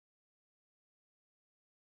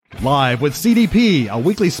Live with CDP, a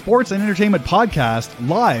weekly sports and entertainment podcast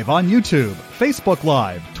live on YouTube, Facebook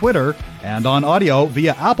Live, Twitter, and on audio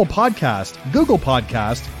via Apple Podcast, Google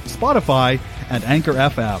Podcast, Spotify, and Anchor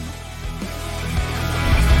FM.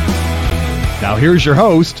 Now here's your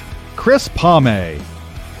host, Chris Palme.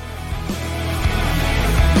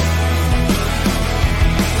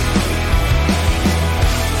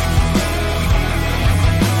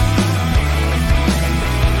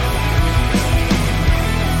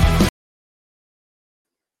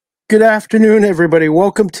 Good afternoon, everybody.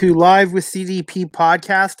 Welcome to Live with CDP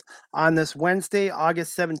podcast on this Wednesday,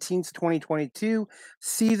 August 17th, 2022,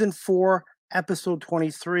 Season 4, Episode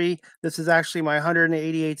 23. This is actually my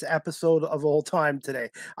 188th episode of all time today.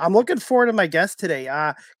 I'm looking forward to my guest today.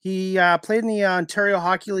 He played in the Ontario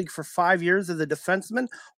Hockey League for 5 years as a defenseman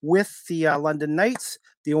with the London Knights,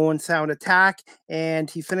 the Owen Sound Attack, and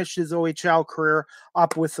he finished his OHL career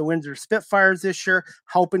up with the Windsor Spitfires this year,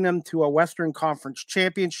 helping them to a Western Conference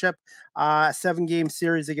Championship, a 7-game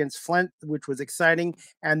series against Flint, which was exciting.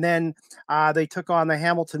 And then they took on the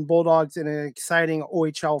Hamilton Bulldogs in an exciting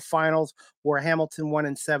OHL finals where Hamilton won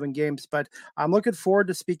in 7 games. But I'm looking forward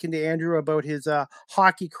to speaking to Andrew about his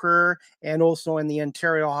hockey career and also in the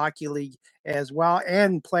Ontario Hockey League as well,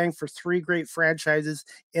 and playing for 3 great franchises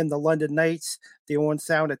in the London Knights, the Owen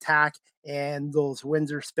Sound Attack, and those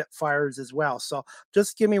Windsor Spitfires as well. So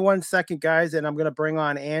just give me 1 second, guys, and I'm going to bring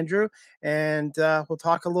on Andrew, and we'll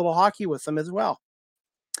talk a little hockey with him as well.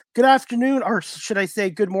 Good afternoon, or should I say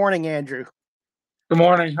good morning, Andrew? Good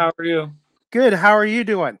morning. How are you? Good. How are you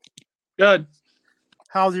doing? Good.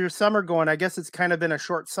 How's your summer going? I guess it's kind of been a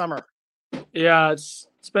short summer. Yeah, it's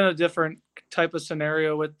been a different type of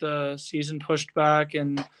scenario with the season pushed back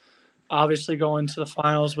and obviously going to the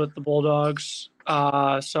finals with the Bulldogs.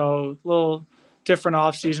 So a little different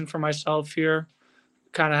off season for myself here.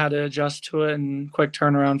 Kind of had to adjust to it and quick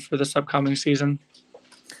turnaround for this upcoming season.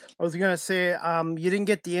 I was going to say, you didn't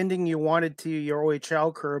get the ending you wanted to your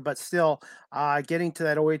OHL career, but still getting to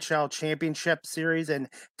that OHL championship series and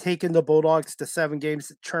taking the Bulldogs to 7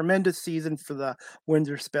 games, tremendous season for the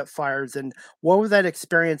Windsor Spitfires. And what was that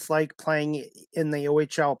experience like playing in the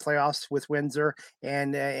OHL playoffs with Windsor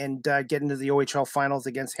and getting to the OHL finals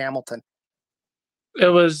against Hamilton? It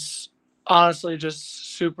was honestly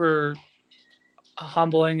just super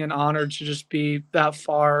humbling and honored to just be that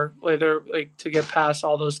far later, like to get past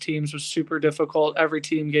all those teams was super difficult. Every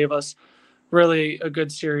team gave us really a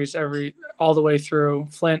good series all the way through.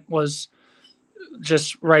 Flint was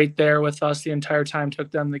just right there with us the entire time,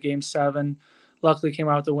 took them to game 7, luckily came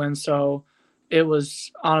out with the win. So it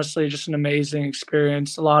was honestly just an amazing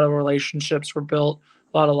experience. A lot of relationships were built,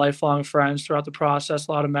 a lot of lifelong friends throughout the process,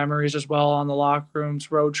 a lot of memories as well on the locker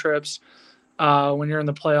rooms, road trips. When you're in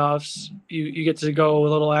the playoffs, you get to go a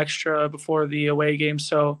little extra before the away game.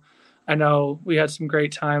 So I know we had some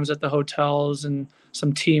great times at the hotels and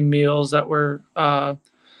some team meals that were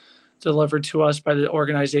delivered to us by the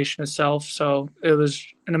organization itself. So it was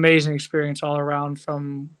an amazing experience all around,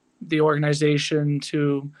 from the organization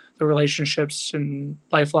to the relationships and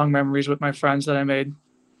lifelong memories with my friends that I made.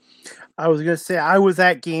 I was going to say, I was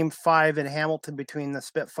at game 5 in Hamilton between the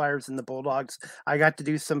Spitfires and the Bulldogs. I got to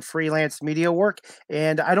do some freelance media work,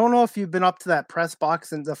 and I don't know if you've been up to that press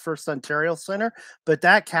box in the First Ontario Center, but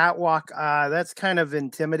that catwalk, that's kind of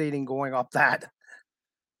intimidating going up that.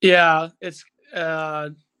 Yeah, it's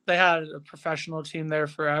they had a professional team there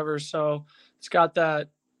forever, so it's got that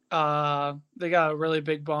they got a really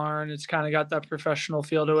big barn. It's kind of got that professional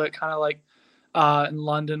feel to it, kind of like in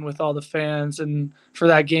London with all the fans. And for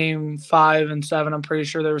that game 5 and 7, I'm pretty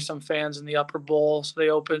sure there were some fans in the upper bowl, so they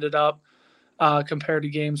opened it up compared to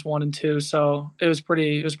games 1 and 2. So it was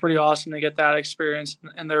pretty awesome to get that experience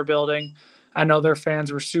in their building. I know their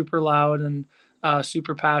fans were super loud and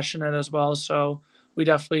super passionate as well, so we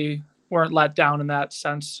definitely weren't let down in that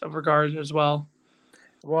sense of regard as well.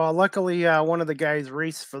 Well, luckily, one of the guys,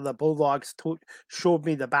 Reese for the Bulldogs, showed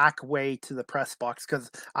me the back way to the press box,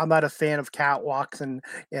 because I'm not a fan of catwalks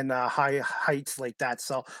and high heights like that.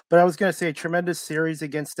 So, but I was going to say, a tremendous series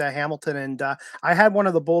against Hamilton, and I had one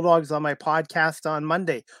of the Bulldogs on my podcast on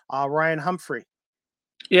Monday, Ryan Humphrey.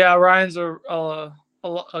 Yeah, Ryan's a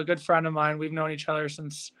good friend of mine. We've known each other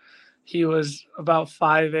since he was about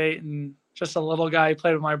 5'8" and just a little guy. He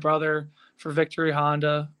played with my brother for Victory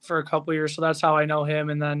Honda for a couple of years. So that's how I know him.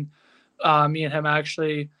 And then me and him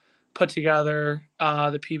actually put together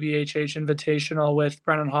the PBHH Invitational with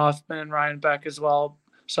Brennan Hoffman and Ryan Beck as well.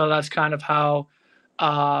 So that's kind of how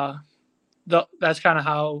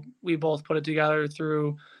we both put it together,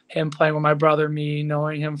 through him playing with my brother, me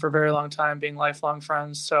knowing him for a very long time, being lifelong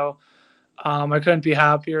friends. So I couldn't be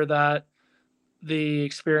happier that the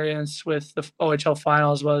experience with the OHL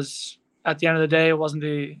finals was, at the end of the day, it wasn't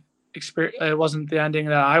the experience, it wasn't the ending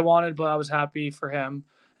that I wanted, but I was happy for him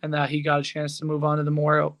and that he got a chance to move on to the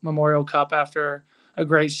Memorial Cup after a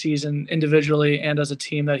great season individually and as a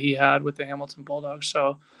team that he had with the Hamilton Bulldogs.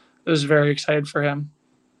 So it was very excited for him.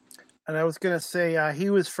 And I was going to say he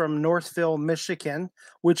was from Northville, Michigan,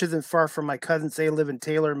 which isn't far from my cousins. They live in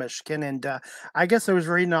Taylor, Michigan. And I guess I was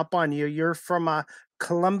reading up on you. You're from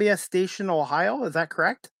Columbia Station, Ohio. Is that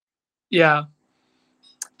correct? Yeah.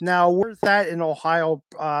 Now, where's that in Ohio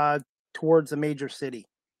towards a major city?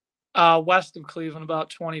 West of Cleveland, about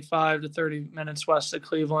 25 to 30 minutes west of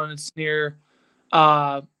Cleveland. It's near,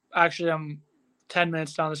 actually, I'm 10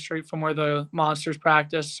 minutes down the street from where the Monsters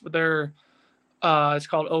practice. They're it's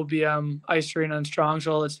called OBM Ice Arena in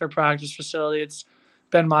Strongsville. It's their practice facility. It's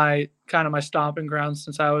been my stomping ground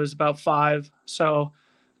since I was about 5. So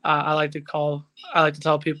I like to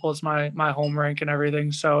tell people it's my home rink and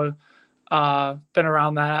everything. So been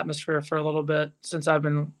around that atmosphere for a little bit since I've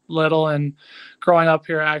been little, and growing up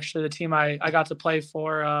here. Actually, the team I got to play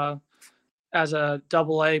for as a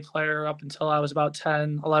AA player up until I was about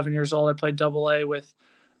 10, 11 years old. I played AA with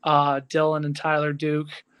Dylan and Tyler Duke.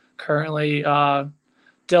 Currently,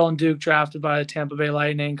 Dylan Duke, drafted by the Tampa Bay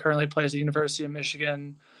Lightning, currently plays at the University of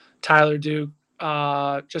Michigan. Tyler Duke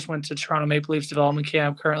just went to Toronto Maple Leafs development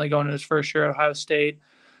camp, currently going in his first year at Ohio State.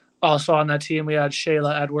 Also on that team, we had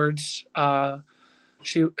Shayla Edwards.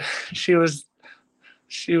 She was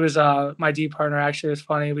my D partner. Actually, it's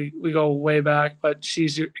funny. We go way back, but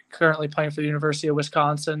she's currently playing for the University of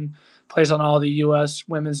Wisconsin, plays on all the U.S.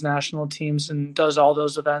 women's national teams, and does all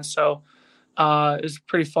those events. So it's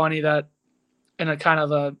pretty funny that in a kind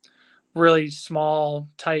of a really small,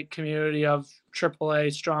 tight community of AAA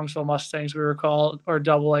Strongsville Mustangs, we were called, or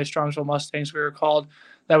AA Strongsville Mustangs, we were called,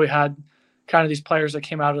 that we had kind of these players that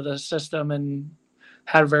came out of the system and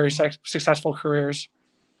had very successful careers.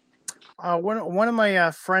 One of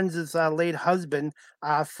my friends' late husband,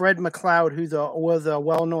 Fred McLeod, who was a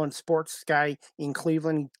well-known sports guy in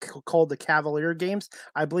Cleveland, called the Cavalier Games.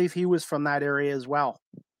 I believe he was from that area as well.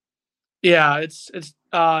 Yeah, it's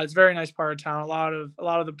a very nice part of town. A lot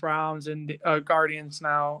of the Browns and Guardians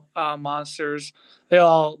now, Monsters. They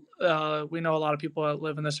all we know a lot of people that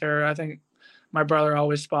live in this area. I think my brother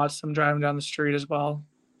always spots them driving down the street as well.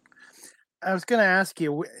 I was going to ask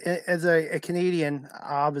you, as a Canadian,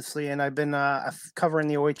 obviously, and I've been covering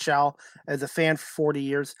the OHL as a fan for 40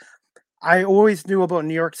 years. I always knew about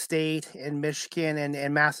New York State and Michigan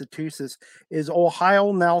and Massachusetts. Is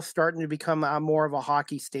Ohio now starting to become more of a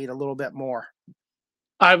hockey state a little bit more?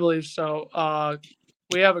 I believe so.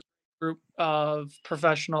 We have a group of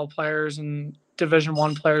professional players and Division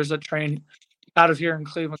I players that train out of here in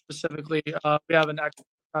Cleveland specifically. We have an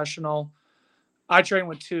ex-professional. I train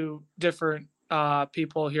with 2 different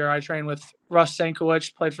people here. I train with Russ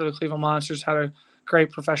Sankiewicz, played for the Cleveland Monsters, had a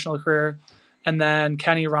great professional career. And then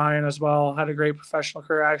Kenny Ryan as well, had a great professional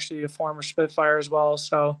career, actually a former Spitfire as well.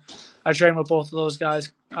 So I train with both of those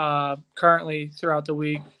guys currently throughout the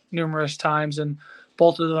week numerous times. And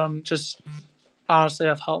both of them just honestly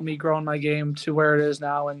have helped me grow in my game to where it is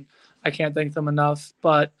now. And I can't thank them enough.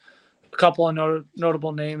 But a couple of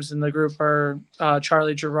notable names in the group are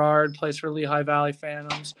Charlie Gerard, plays for Lehigh Valley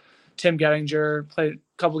Phantoms. Tim Gettinger played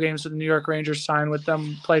a couple games with the New York Rangers, signed with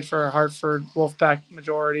them, played for Hartford Wolfpack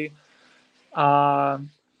majority.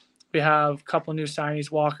 We have a couple new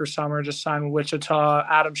signees. Walker Summer just signed with Wichita.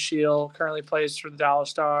 Adam Scheel currently plays for the Dallas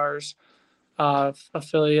Stars.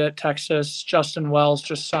 Affiliate Texas. Justin Wells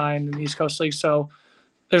just signed in the East Coast League. So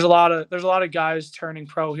there's a lot of guys turning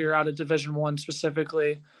pro here out of Division I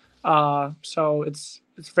specifically. So it's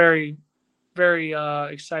very, very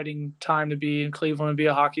exciting time to be in Cleveland and be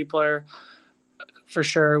a hockey player for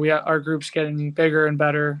sure. Our group's getting bigger and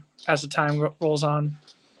better as the time rolls on.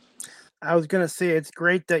 I was going to say it's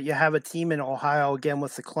great that you have a team in Ohio again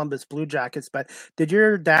with the Columbus Blue Jackets, but did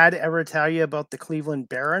your dad ever tell you about the Cleveland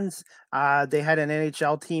Barons? They had an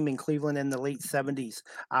NHL team in Cleveland in the late 70s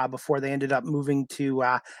before they ended up moving to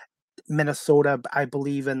Minnesota, I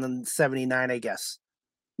believe, in the 79, I guess.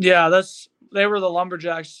 Yeah, they were the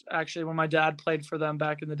Lumberjacks actually when my dad played for them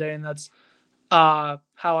back in the day, and that's how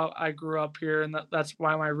I grew up here, and that's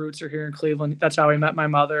why my roots are here in Cleveland. That's how I met my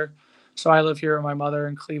mother. So I live here with my mother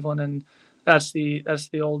in Cleveland, and that's the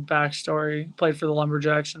old backstory. Played for the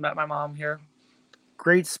Lumberjacks and met my mom here.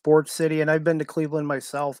 Great sports city, and I've been to Cleveland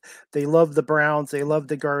myself. They love the Browns, they love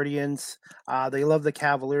the Guardians, they love the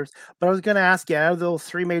Cavaliers. But I was going to ask you, out of those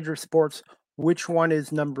 3 major sports, which one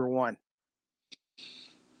is number 1?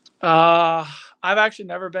 I've actually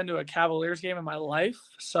never been to a Cavaliers game in my life,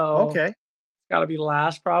 so okay, got to be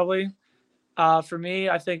last probably. For me,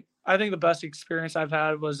 I think the best experience I've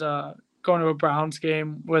had was going to a Browns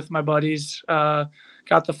game with my buddies.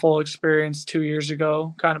 Got the full experience 2 years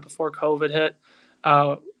ago, kind of before COVID hit.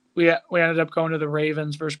 Uh, we ended up going to the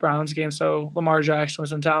Ravens versus Browns game, so Lamar Jackson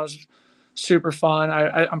was in town. It was super fun.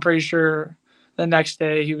 I'm pretty sure the next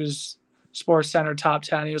day he was Sports Center top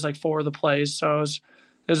 10. He was like four of the plays, so it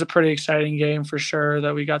was a pretty exciting game for sure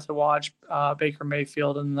that we got to watch Baker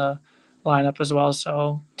Mayfield in the lineup as well.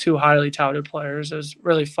 So two highly touted players. It was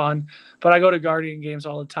really fun. But I go to Guardian games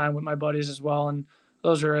all the time with my buddies as well, and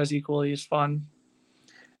those are as equally as fun.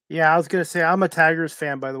 Yeah, I was going to say I'm a Tigers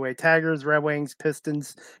fan, by the way. Tigers, Red Wings,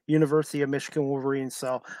 Pistons, University of Michigan Wolverines.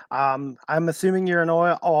 So I'm assuming you're an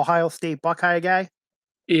Ohio State Buckeye guy.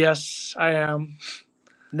 Yes, I am.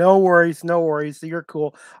 No worries, no worries. You're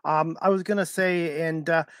cool. I was going to say, and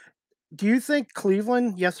do you think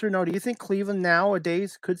Cleveland, yes or no, do you think Cleveland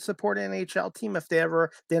nowadays could support an NHL team if the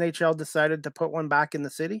NHL decided to put one back in the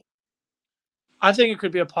city? I think it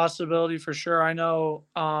could be a possibility for sure. I know.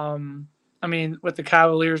 I mean, with the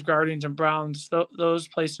Cavaliers, Guardians, and Browns, those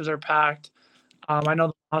places are packed. I know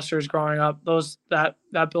the Monsters growing up; that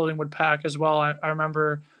building would pack as well. I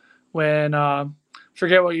remember when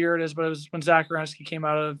forget what year it is, but it was when Zach Werenski came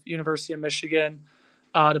out of University of Michigan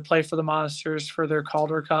to play for the Monsters for their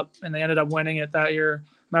Calder Cup, and they ended up winning it that year.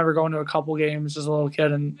 I remember going to a couple games as a little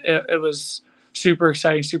kid, and it was super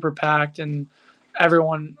exciting, super packed, and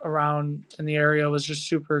everyone around in the area was just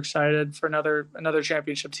super excited for another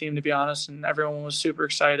championship team, to be honest, and everyone was super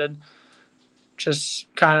excited.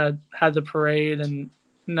 Just kind of had the parade and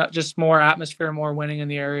not just more atmosphere, more winning in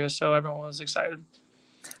the area, so everyone was excited.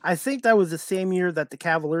 I think that was the same year that the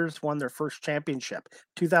Cavaliers won their first championship,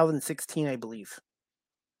 2016, I believe.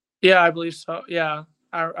 Yeah, I believe so. Yeah,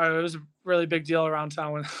 it was a really big deal around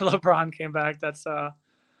town when LeBron came back.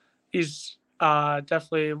 He's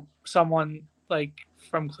definitely someone like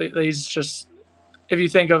from Cleveland. He's just, if you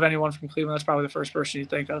think of anyone from Cleveland, that's probably the first person you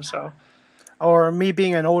think of. So, Or me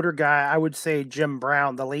being an older guy, I would say Jim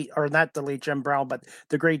Brown, the late, or not the late Jim Brown, but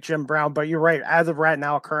the great Jim Brown. But you're right. As of right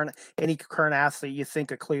now, any current athlete you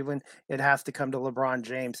think of Cleveland, it has to come to LeBron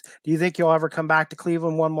James. Do you think you'll ever come back to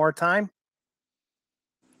Cleveland one more time?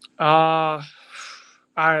 I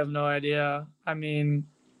have no idea. I mean,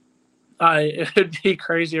 it would be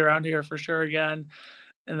crazy around here for sure again,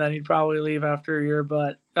 and then he'd probably leave after a year.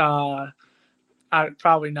 But I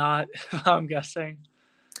probably not. I'm guessing.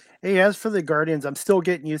 Hey, as for the Guardians, I'm still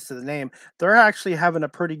getting used to the name. They're actually having a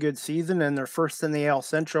pretty good season, and they're first in the AL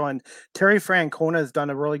Central. And Terry Francona has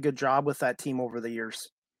done a really good job with that team over the years.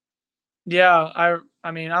 Yeah,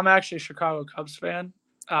 I mean, I'm actually a Chicago Cubs fan.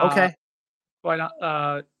 Uh, Okay, why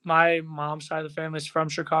not? My mom's side of the family is from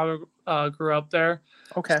Chicago. Grew up there.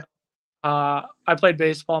 okay. I played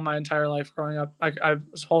baseball my entire life growing up. I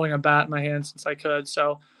was holding a bat in my hand since I could.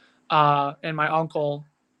 So, and my uncle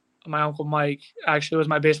Mike actually was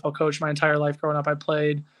my baseball coach my entire life growing up. I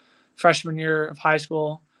played freshman year of high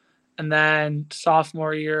school, and then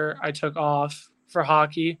sophomore year I took off for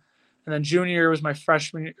hockey, and then junior year was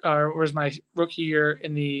my rookie year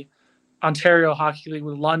in the Ontario Hockey League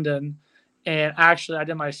with London. And actually, I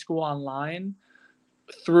did my school online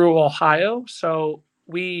through Ohio, so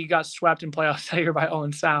we got swept in playoffs that year by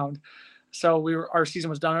Owen Sound. So our season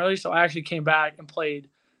was done early. So I actually came back and played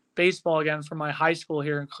baseball again for my high school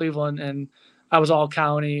here in Cleveland, and I was all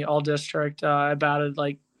county, all district. I batted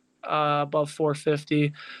like above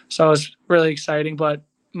 450, so it was really exciting. But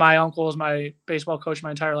my uncle was my baseball coach my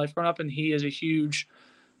entire life growing up, and he is a huge,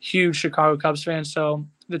 huge Chicago Cubs fan. So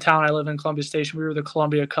the town I live in, Columbia Station, we were the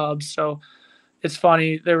Columbia Cubs. So it's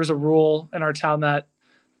funny. There was a rule in our town that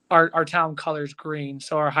our town colors green.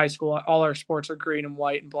 So our high school, all our sports are green and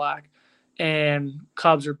white and black, and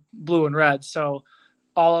Cubs are blue and red. So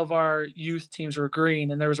all of our youth teams were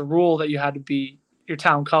green, and there was a rule that you had to be your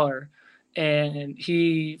town color. And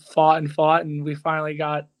he fought and fought, and we finally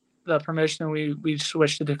got the permission. And we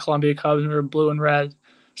switched it to Columbia Cubs, and we were blue and red.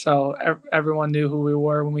 So everyone knew who we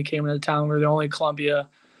were when we came into town. We were the only Columbia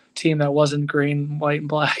team that wasn't green, white, and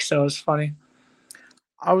black. So it was funny.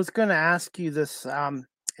 I was going to ask you this,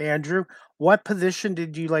 Andrew. What position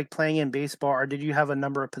did you like playing in baseball, or did you have a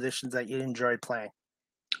number of positions that you enjoyed playing?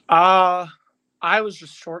 Uh I was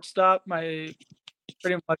just shortstop my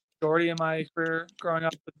pretty much majority of my career growing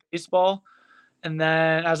up with baseball. And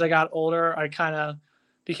then as I got older, I kind of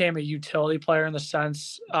became a utility player in the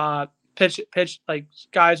sense pitch like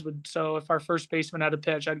guys would. So if our first baseman had a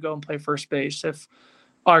pitch, I'd go and play first base. If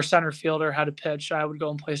our center fielder had a pitch, I would go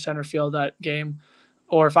and play center field that game.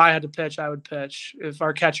 Or if I had to pitch, I would pitch. If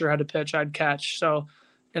our catcher had to pitch, I'd catch. So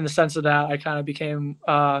in the sense of that, I kind of became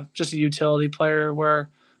just a utility player where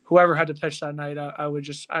whoever had to pitch that night,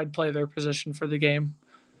 I'd play their position for the game.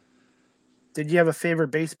 Did you have a favorite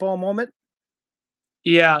baseball moment?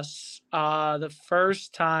 Yes. The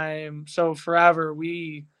first time, so forever,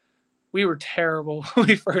 we were terrible when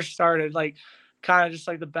we first started, like kind of just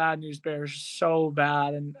like the bad news bears, so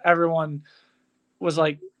bad. And everyone was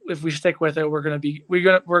like, if we stick with it, we're gonna be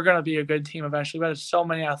a good team eventually. We had so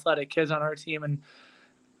many athletic kids on our team. And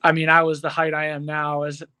I mean, I was the height I am now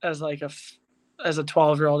as like as a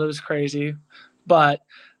 12-year-old. It was crazy. But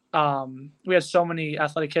we had so many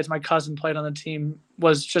athletic kids. My cousin played on the team,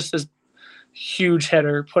 was just this huge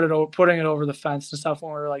hitter, putting it over the fence and stuff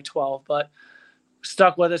when we were like 12. But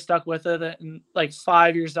stuck with it. And like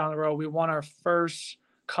 5 years down the road, we won our first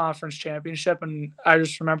conference championship. And I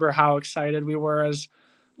just remember how excited we were as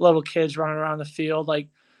little kids running around the field. Like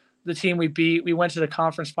the team we beat, we went to the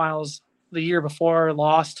conference finals the year before,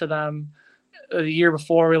 lost to them. The year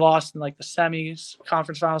before, we lost in like the semis,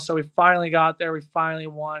 conference finals. So we finally got there. We finally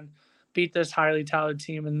won, beat this highly talented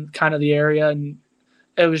team in kind of the area. And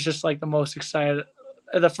it was just like the most excited.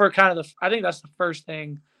 I think that's the first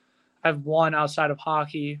thing I've won outside of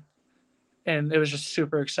hockey, and it was just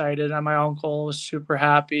super excited. And my uncle was super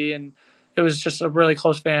happy, and it was just a really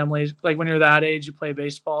close family. Like when you're that age, you play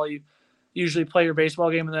baseball. You usually play your baseball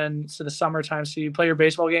game, and then it's the summertime, so you play your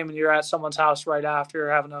baseball game, and you're at someone's house right after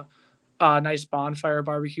having a nice bonfire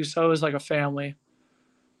barbecue. So it was like a family.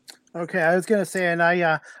 Okay, I was gonna say, and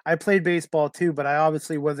I played baseball too, but I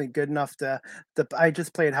obviously wasn't good enough to. I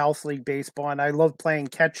just played house league baseball, and I loved playing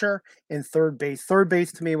catcher and third base. Third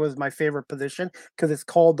base to me was my favorite position because it's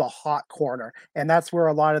called the hot corner, and that's where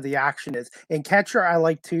a lot of the action is. And catcher I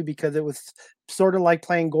like too because it was sort of like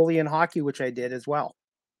playing goalie in hockey, which I did as well.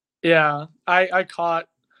 Yeah, I caught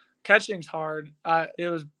catching's hard. It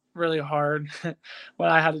was really hard when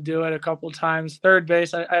I had to do it a couple of times. Third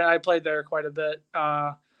base, I played there quite a bit.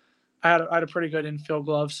 I had a pretty good infield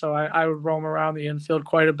glove, so I would roam around the infield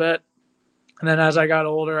quite a bit. And then as I got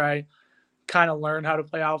older, I kind of learned how to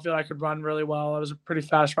play outfield. I could run really well. I was a pretty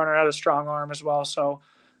fast runner. I had a strong arm as well. So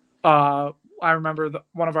I remember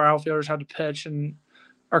one of our outfielders had to pitch, and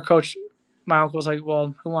our coach, my uncle, was like,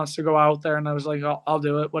 "Well, who wants to go out there?" And I was like, "I'll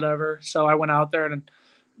do it, whatever." So I went out there and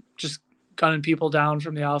just gunning people down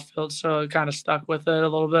from the outfield. So I kind of stuck with it a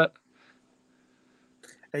little bit.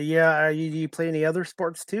 Yeah, you play any other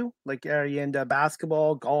sports too? Like, are you into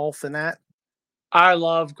basketball, golf, and that? I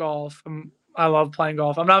love golf. I love playing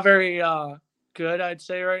golf. I'm not very good, I'd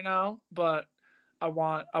say right now, but I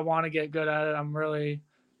want to get good at it. I'm really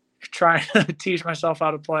trying to teach myself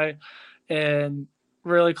how to play, and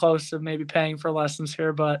really close to maybe paying for lessons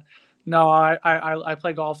here. But no, I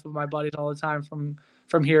play golf with my buddies all the time from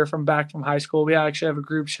back from high school. We actually have a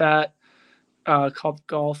group chat called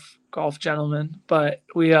Golf Gentlemen, but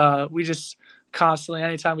we just constantly,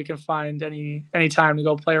 anytime we can find any time to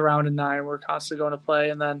go play around in 9, we're constantly going to play.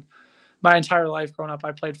 And then my entire life growing up,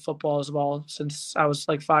 I played football as well since I was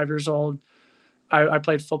like 5 years old. I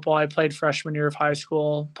played football. I played freshman year of high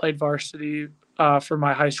school, played varsity for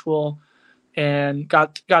my high school, and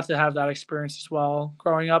got to have that experience as well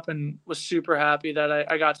growing up, and was super happy that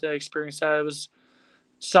I got to experience that. It was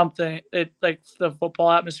something, it like the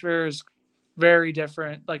football atmosphere is very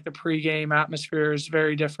different. Like the pregame atmosphere is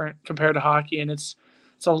very different compared to hockey, and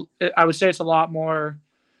I would say it's a lot more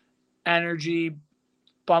energy,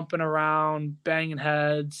 bumping around, banging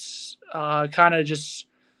heads, kind of just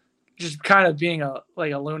kind of being a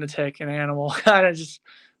lunatic, an animal, kind of just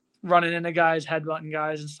running into guys, headbutting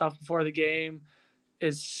guys and stuff before the game.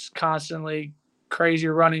 It's constantly crazy,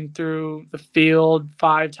 running through the field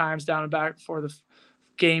 5 times down and back before the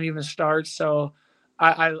game even starts. So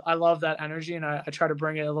I love that energy, and I try to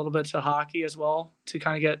bring it a little bit to hockey as well to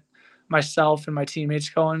kind of get myself and my teammates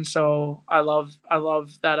going. So I love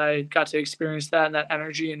that I got to experience that and that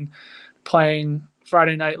energy, and playing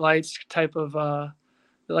Friday Night Lights type of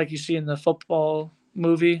like you see in the football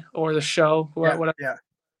movie or the show, whatever. Yeah.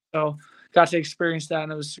 So got to experience that,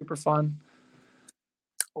 and it was super fun.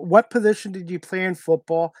 What position did you play in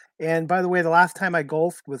football? And by the way, the last time I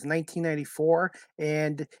golfed was 1994.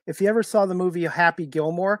 And if you ever saw the movie Happy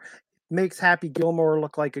Gilmore, makes Happy Gilmore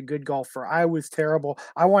look like a good golfer. I was terrible.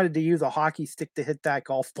 I wanted to use a hockey stick to hit that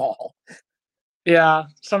golf ball. Yeah,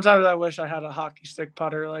 sometimes I wish I had a hockey stick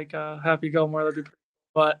putter like Happy Gilmore. That'd be pretty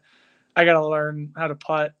cool. But I got to learn how to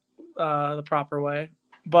putt the proper way.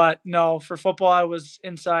 But no, for football, I was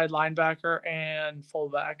inside linebacker and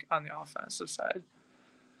fullback on the offensive side.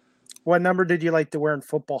 What number did you like to wear in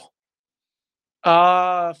football?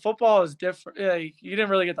 Football is different. Yeah, you didn't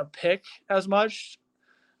really get to pick as much.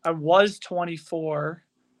 I was 24,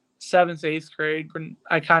 7th, 8th grade when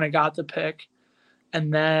I kind of got the pick.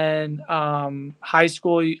 And then high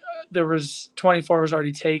school, there was 24 was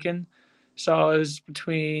already taken. So it was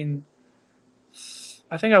between,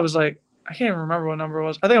 I think I was like, I can't even remember what number it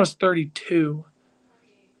was. I think it was 32.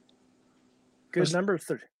 Good number.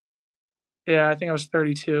 Yeah, I think I was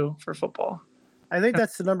 32 for football. I think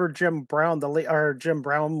that's the number Jim Brown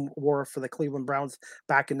wore for the Cleveland Browns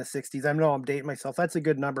back in the 60s. I know I'm dating myself. That's a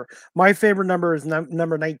good number. My favorite number is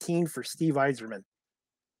number 19 for Steve Yzerman.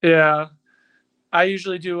 Yeah. I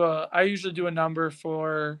usually do a number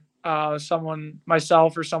for someone,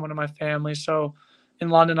 myself or someone in my family. So in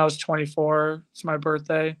London I was 24. It's my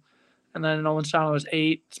birthday. And then in Owenstown I was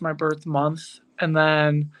 8. It's my birth month. And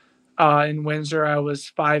then in Windsor I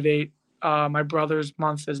was 5'8". My brother's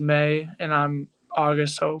month is May, and I'm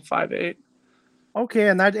August, so 5'8". Okay,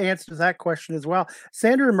 and that answers that question as well.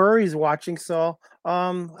 Sandra Murray's watching, so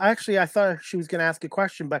actually I thought she was going to ask a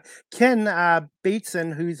question, but Ken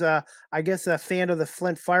Bateson, who's I guess a fan of the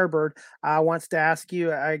Flint Firebird, wants to ask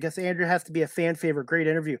you. I guess Andrew has to be a fan favorite. Great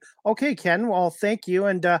interview. Okay, Ken. Well, thank you,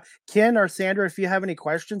 and Ken or Sandra, if you have any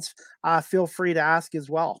questions, feel free to ask as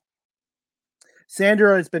well.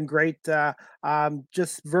 Sandra has been great.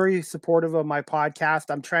 Just very supportive of my podcast.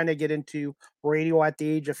 I'm trying to get into radio at the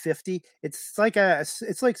age of 50. It's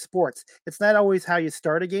like sports. It's not always how you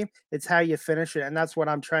start a game; it's how you finish it, and that's what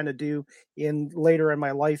I'm trying to do later in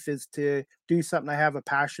my life, is to do something I have a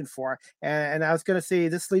passion for. And I was going to say,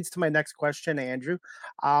 this leads to my next question, Andrew.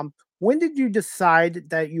 When did you decide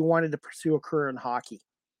that you wanted to pursue a career in hockey?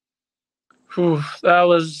 Whew,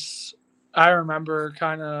 I remember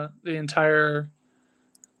kind of the entire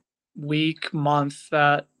month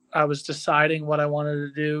that I was deciding what I wanted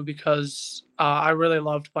to do, because I really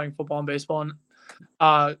loved playing football and baseball, and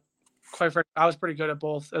quite frankly, I was pretty good at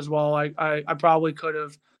both as well. I probably could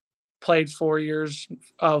have played 4 years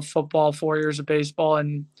of football, 4 years of baseball,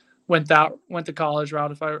 and went the college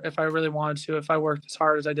route if I really wanted to, if I worked as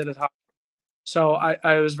hard as I did at hockey. So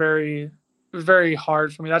it was very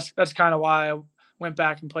hard for me. That's kind of why I went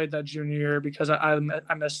back and played that junior year, because I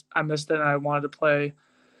missed it, and I wanted to play.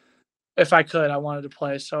 If I could, I wanted to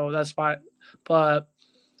play. So that's why. But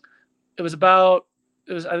it was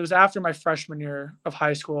after my freshman year of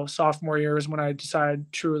high school. Sophomore year was when I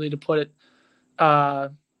decided truly to put my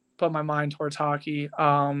mind towards hockey.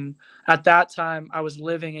 At that time, I was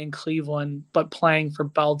living in Cleveland, but playing for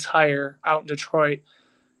Bell Tire out in Detroit,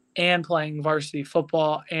 and playing varsity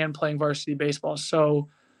football and playing varsity baseball. So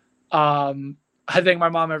I thank my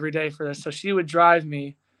mom every day for this. So she would drive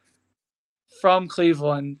me from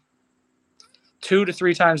Cleveland 2 to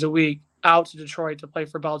 3 times a week out to Detroit to play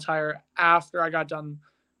for Bell Tire after I got done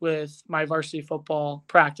with my varsity football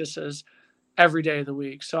practices every day of the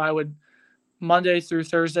week. So I would, Monday through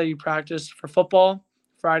Thursday, you practice for football.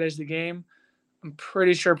 Friday's the game. I'm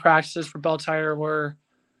pretty sure practices for Bell Tire were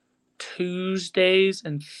Tuesdays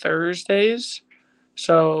and Thursdays.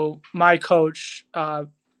 So my coach,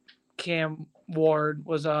 Cam Ward,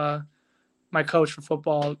 was my coach for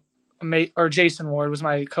football. Or Jason Ward was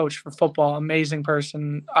my coach for football. Amazing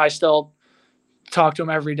person. I still talk to him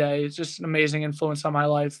every day. It's just an amazing influence on my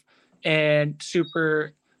life, and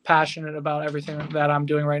super passionate about everything that I'm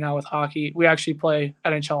doing right now with hockey. We actually play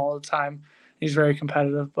NHL all the time. He's very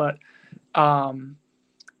competitive, but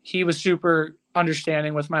he was super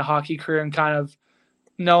understanding with my hockey career, and kind of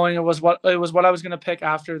knowing it was what I was going to pick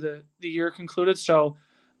after the year concluded. So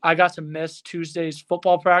I got to miss Tuesday's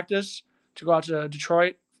football practice to go out to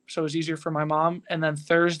Detroit. So it was easier for my mom. And then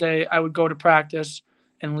Thursday, I would go to practice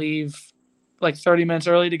and leave like 30 minutes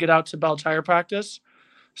early to get out to Bell Tire practice.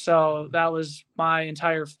 So that was my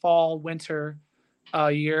entire fall, winter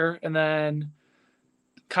year. And then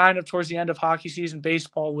kind of towards the end of hockey season,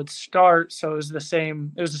 baseball would start. So it was the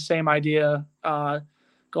same idea,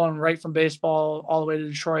 going right from baseball all the way to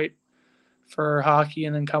Detroit for hockey,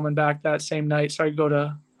 and then coming back that same night. So I'd go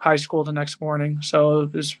to high school the next morning. So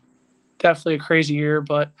it was definitely a crazy year,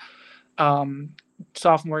 but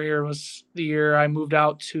sophomore year was the year I moved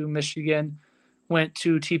out to Michigan, went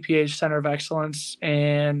to TPH Center of Excellence,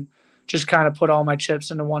 and just kind of put all my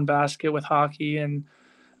chips into one basket with hockey. And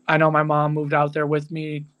I know my mom moved out there with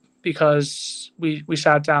me because we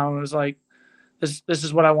sat down and was like, this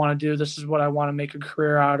is what I want to do. This is what I want to make a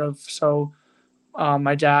career out of. So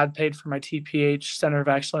my dad paid for my TPH Center of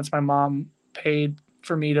Excellence. My mom paid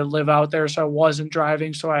for me to live out there, so I wasn't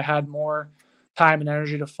driving, so I had more time and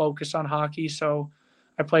energy to focus on hockey. So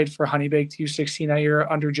I played for Honeybaked U16 that year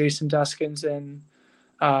under Jason Deskins, and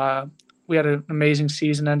we had an amazing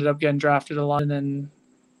season, ended up getting drafted to London, and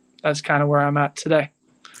that's kind of where I'm at today.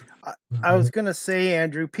 I was going to say,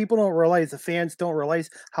 Andrew, people don't realize, the fans don't realize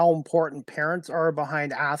how important parents are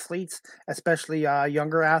behind athletes, especially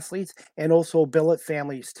younger athletes, and also billet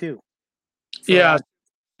families too. So Yeah,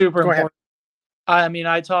 super go ahead. important. I mean,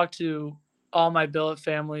 I talk to all my billet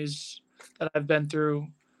families that I've been through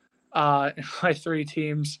in my 3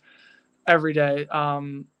 teams every day.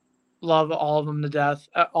 Love all of them to death.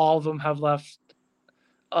 All of them have left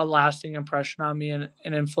a lasting impression on me and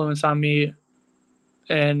an influence on me.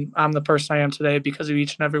 And I'm the person I am today because of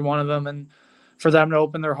each and every one of them. And for them to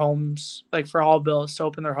open their homes, like for all billets to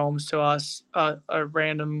open their homes to us, a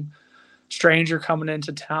random stranger coming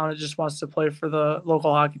into town that just wants to play for the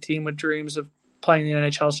local hockey team with dreams of playing in the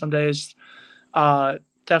NHL some days,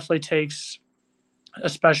 definitely takes a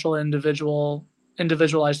special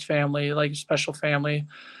individualized family, like a special family,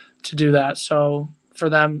 to do that. So for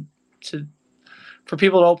them to, for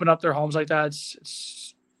people to open up their homes like that,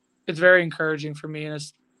 it's very encouraging for me, and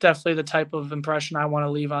it's definitely the type of impression I want to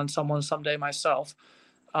leave on someone someday myself.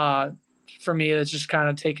 Uh, for me, it's just kind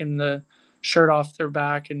of taking the shirt off their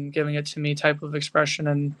back and giving it to me type of expression,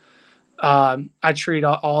 and I treat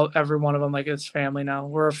every one of them like it's family now.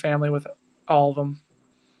 We're a family with all of them.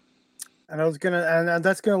 And I was gonna, and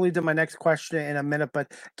that's gonna lead to my next question in a minute.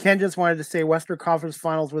 But Ken just wanted to say, Western Conference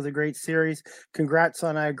Finals was a great series. Congrats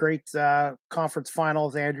on a great conference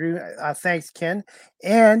finals, Andrew. Thanks, Ken,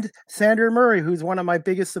 and Sandra Murray, who's one of my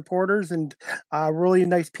biggest supporters and really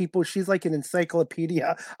nice people. She's like an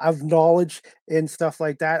encyclopedia of knowledge and stuff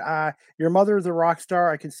like that. Your mother is a rock star.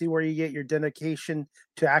 I can see where you get your dedication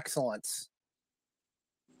to excellence.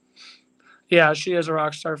 Yeah, she is a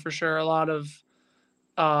rock star for sure. A lot of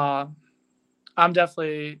I'm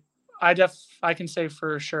definitely I can say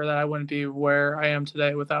for sure that I wouldn't be where I am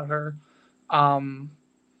today without her. Um,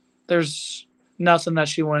 there's nothing that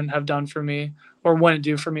she wouldn't have done for me or wouldn't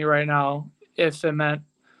do for me right now if it meant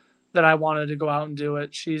that I wanted to go out and do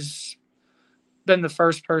it. She's been the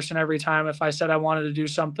first person every time. If I said I wanted to do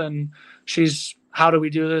something, she's, how do we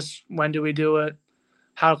do this? When do we do it?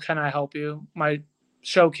 How can I help you? My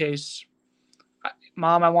showcase,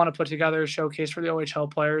 Mom, I want to put together a showcase for the OHL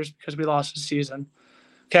players because we lost the season.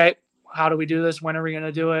 Okay, how do we do this? When are we going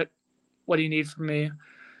to do it? What do you need from me?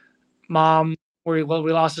 Mom, we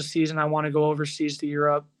lost the season. I want to go overseas to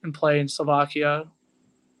Europe and play in Slovakia.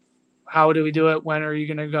 How do we do it? When are you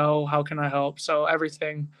going to go? How can I help? So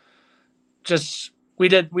everything, just we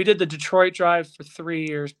did the Detroit drive for 3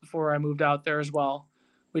 years before I moved out there as well.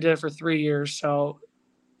 We did it for 3 years. So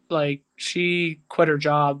like she quit her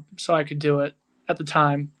job so I could do it at the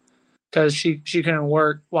time because she couldn't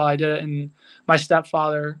work while I did it. And my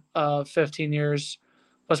stepfather of 15 years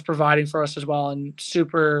was providing for us as well, and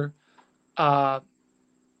super love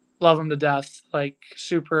him to death, like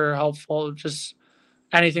super helpful. Just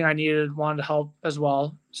anything I needed, wanted to help as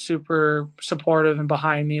well. Super supportive and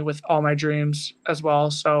behind me with all my dreams as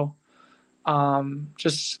well. So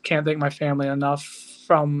just can't thank my family enough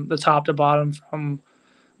from the top to bottom, from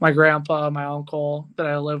my grandpa, my uncle that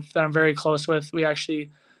I'm very close with. We actually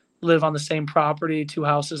live on the same property, 2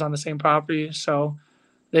 houses on the same property. So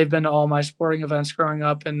they've been to all my sporting events growing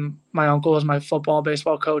up, and my uncle was my football,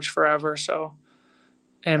 baseball coach forever. So,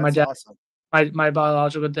 and That's my dad, awesome. my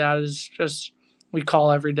biological dad is just, we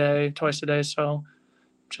call every day, twice a day. So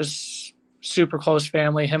just super close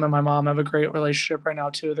family. Him and my mom have a great relationship right now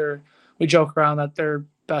too. We joke around that they're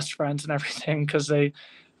best friends and everything because they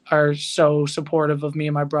are so supportive of me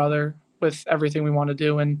and my brother with everything we want to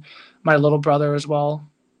do, and my little brother as well.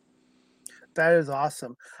 That is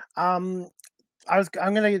awesome. I'm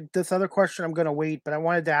gonna get this other question. I'm gonna wait, but I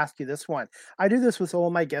wanted to ask you this one. I do this with all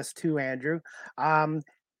my guests too, Andrew. Um,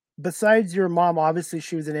 Besides your mom, obviously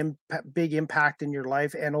she was an big impact in your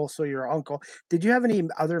life, and also your uncle. Did you have any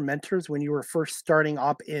other mentors when you were first starting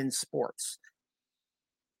up in sports?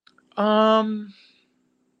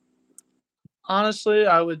 Honestly,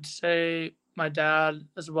 I would say my dad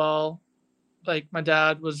as well. Like my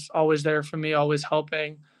dad was always there for me, always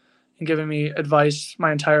helping and giving me advice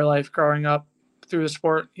my entire life growing up through the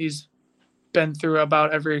sport. He's been through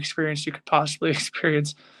about every experience you could possibly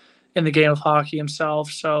experience in the game of hockey himself.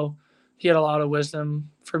 So he had a lot of wisdom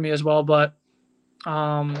for me as well. But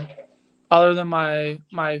um, other than my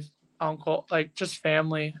uncle, like just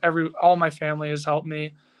family, all my family has helped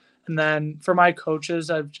me. And then for my coaches,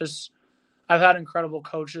 I've had incredible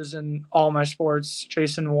coaches in all my sports.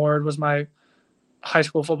 Jason Ward was my high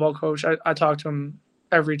school football coach. I talk to him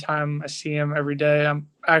every time I see him every day. I'm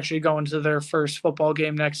actually going to their first football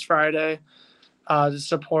game next Friday to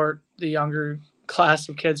support the younger class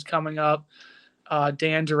of kids coming up.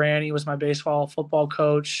 Dan Durante was my baseball football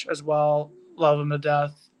coach as well. Love him to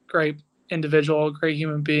death. Great individual, a great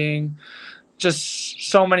human being. Just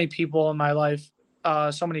so many people in my life,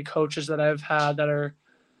 so many coaches that I've had that are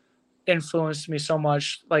influenced me so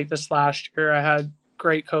much. Like this last year, I had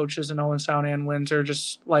great coaches in Owen Sound and Windsor,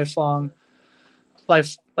 just lifelong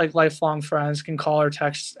friends. Can call or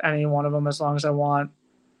text any one of them as long as I want.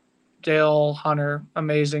 Dale Hunter,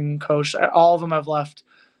 amazing coach. All of them have left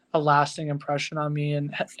a lasting impression on me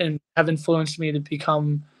and have influenced me to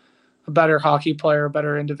become a better hockey player, a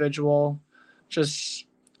better individual. Just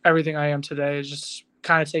everything I am today is just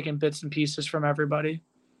kind of taking bits and pieces from everybody.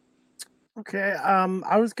 Okay,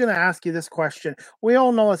 I was going to ask you this question. We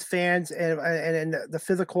all know as fans and the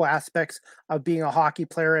physical aspects of being a hockey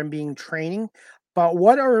player and being training, but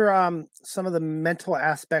what are some of the mental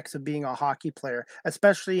aspects of being a hockey player,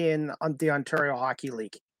 especially in the Ontario Hockey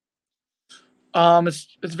League?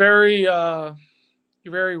 It's very you're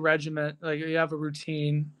very regiment. Like you have a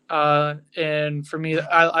routine, and for me,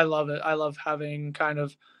 I love it. I love having kind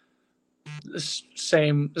of the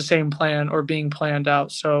same plan or being planned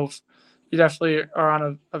out. So you definitely are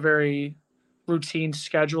on a very routine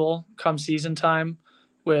schedule come season time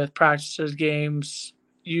with practices, games,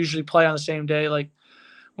 usually play on the same day. Like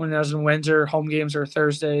when I was in Windsor, home games are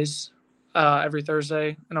Thursdays, every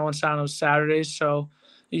Thursday, and Owen Sound was Saturdays. So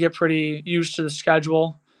you get pretty used to the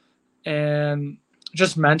schedule, and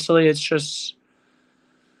just mentally, it's just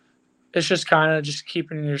kind of just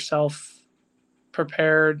keeping yourself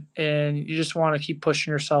prepared, and you just want to keep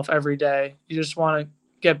pushing yourself every day. You just want to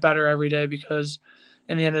get better every day because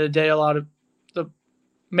in the end of the day, a lot of the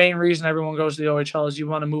main reason everyone goes to the OHL is you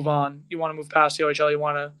want to move on. You want to move past the OHL. You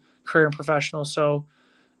want a career in professional. So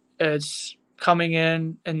it's coming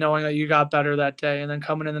in and knowing that you got better that day, and then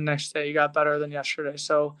coming in the next day, you got better than yesterday.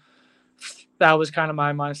 So that was kind of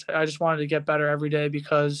my mindset. I just wanted to get better every day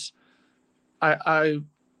because I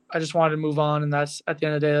just wanted to move on, and that's at the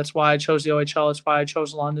end of the day, that's why I chose the OHL. That's why I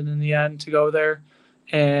chose London in the end to go there,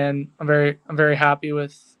 and I'm very happy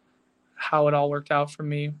with how it all worked out for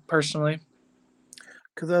me personally.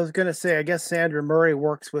 Because I was going to say, I guess Sandra Murray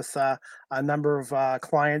works with a number of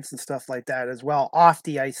clients and stuff like that as well, off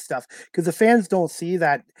the ice stuff. Because the fans don't see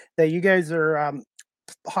that you guys are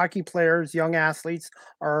hockey players, young athletes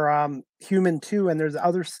are human too, and there's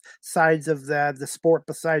other sides of the sport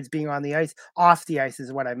besides being on the ice. Off the ice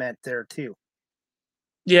is what I meant there too.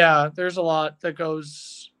 Yeah, there's a lot that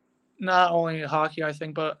goes not only hockey, I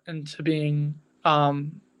think, but into being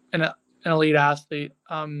an elite athlete.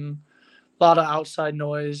 A lot of outside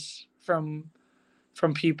noise from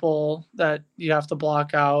people that you have to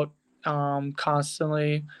block out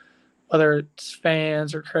constantly, whether it's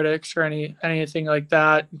fans or critics or anything like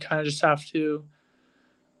that. You kind of just have to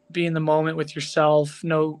be in the moment with yourself.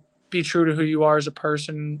 Be true to who you are as a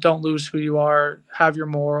person. Don't lose who you are. Have your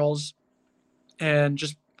morals, and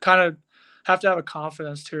just kind of have to have a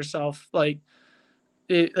confidence to yourself. Like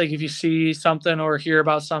if you see something or hear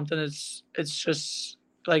about something, it's just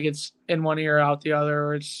like it's in one ear out the other,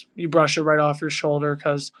 or it's you brush it right off your shoulder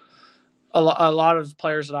because a lot of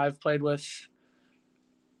players that I've played with,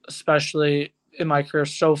 especially in my career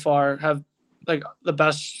so far, have like the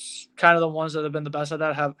best kind of the ones that have been the best at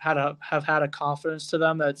that have had a confidence to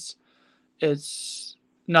them it's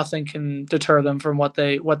nothing can deter them from what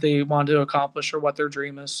they want to accomplish or what their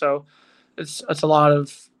dream is. So it's a lot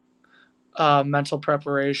of mental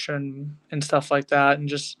preparation and stuff like that, and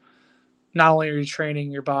just not only are you training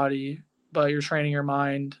your body, but you're training your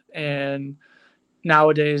mind. And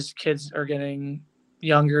nowadays, kids are getting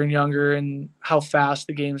younger and younger, and how fast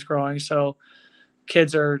the game's growing. So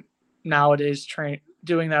kids are nowadays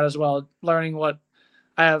doing that as well, learning what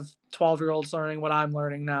I have 12-year-olds learning what I'm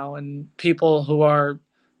learning now, and people who are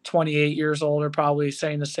 28 years old are probably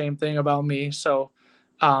saying the same thing about me. So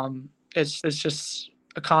it's just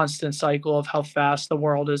a constant cycle of how fast the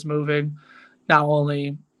world is moving, not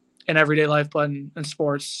only in everyday life, but in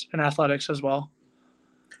sports and athletics as well.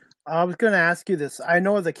 I was going to ask you this. I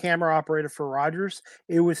know as a camera operator for Rogers,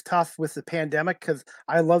 it was tough with the pandemic because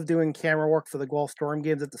I love doing camera work for the Guelph Storm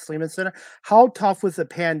games at the Sleeman Center. How tough was the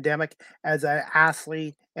pandemic as an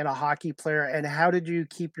athlete and a hockey player, and how did you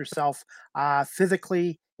keep yourself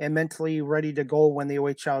physically and mentally ready to go when the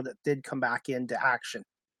OHL did come back into action?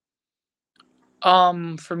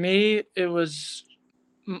 For me, it was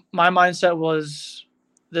my mindset was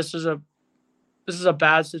this is a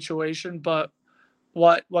bad situation, but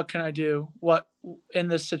what can I do? What in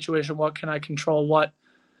this situation? What can I control?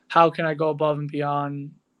 How can I go above and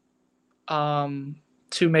beyond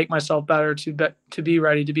to make myself better, to be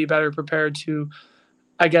ready, to be better prepared, to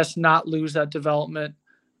I guess not lose that development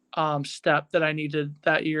step that I needed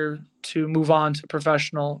that year to move on to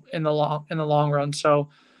professional in the long run. So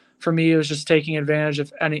for me, it was just taking advantage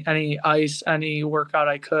of any ice, any workout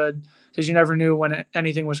I could, because you never knew when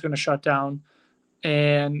anything was going to shut down.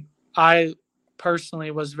 And I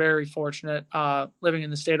personally was very fortunate living in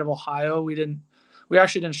the state of Ohio. We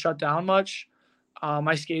actually didn't shut down much.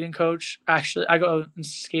 My skating coach, actually, I go and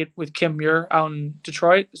skate with Kim Muir out in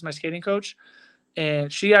Detroit, is my skating coach,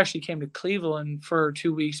 and she actually came to Cleveland for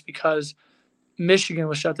 2 weeks because Michigan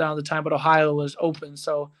was shut down at the time, but Ohio was open.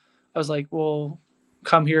 So I was like, "Well,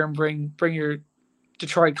 come here and bring your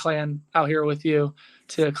Detroit clan out here with you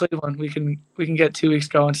to Cleveland. We can get 2 weeks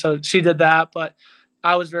going." So she did that, but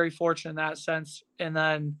I was very fortunate in that sense. And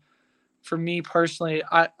then for me personally,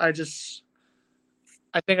 I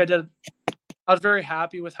think I was very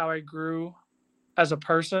happy with how I grew as a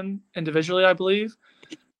person individually, I believe,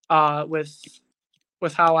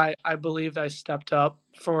 with how I believed I stepped up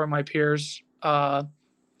for my peers,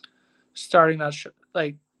 starting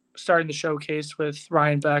starting the showcase with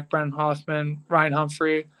Ryan Beck, Brennan Hoffman, Ryan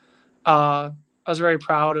Humphrey. I was very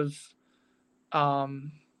proud of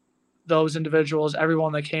um, those individuals,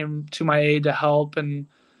 everyone that came to my aid to help, and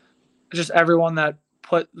just everyone that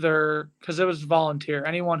put because it was volunteer.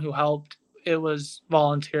 Anyone who helped, it was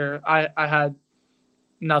volunteer. I had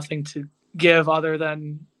nothing to give other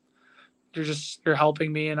than you're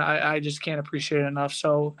helping me, and I just can't appreciate it enough.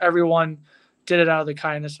 So everyone did it out of the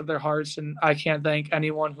kindness of their hearts, and I can't thank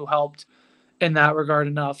anyone who helped in that regard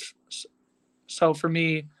enough. So for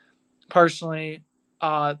me personally,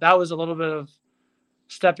 that was a little bit of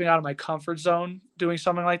stepping out of my comfort zone doing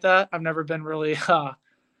something like that. I've never been really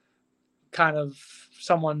kind of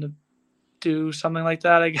someone to do something like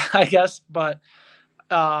that, I guess. But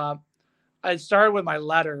uh, I started with my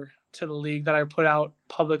letter to the league that I put out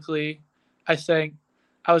publicly. I think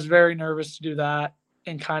I was very nervous to do that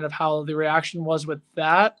and kind of how the reaction was with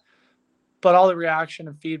that. But all the reaction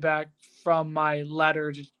and feedback from my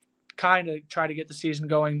letter to kind of try to get the season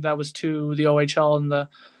going that was to the OHL and the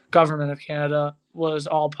government of Canada was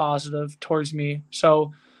all positive towards me.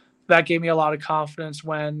 So that gave me a lot of confidence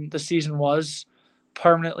when the season was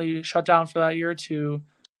permanently shut down for that year to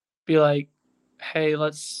be like, hey,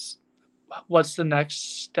 what's the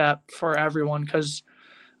next step for everyone? Because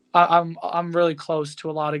I'm really close to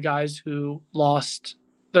a lot of guys who lost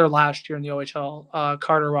their last year in the OHL.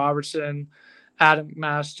 Carter Robertson, Adam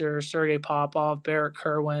McMaster, Sergei Popov, Barrett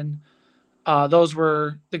Kerwin. Those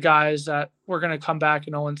were the guys that were going to come back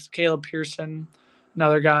in Owens. Caleb Pearson,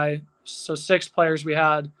 another guy. So 6 players we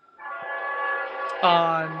had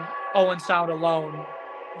on Owen Sound alone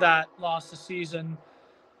that lost the season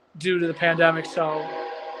due to the pandemic. So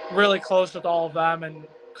really close with all of them and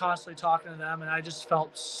constantly talking to them. And I just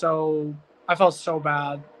felt I felt so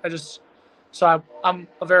bad. I'm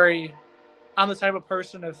the type of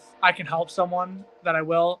person, if I can help someone, that I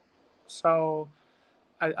will. So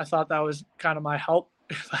I thought that was kind of my help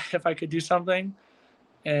if I could do something.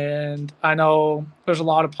 And I know there's a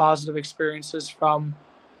lot of positive experiences from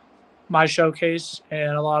my showcase,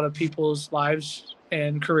 and a lot of people's lives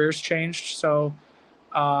and careers changed. So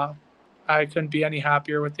I couldn't be any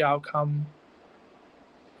happier with the outcome.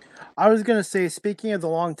 I was going to say, speaking of the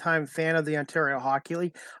longtime fan of the Ontario Hockey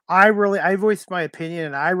League, I voiced my opinion,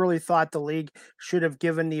 and I really thought the league should have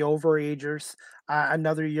given the overagers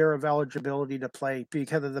another year of eligibility to play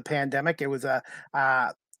because of the pandemic. It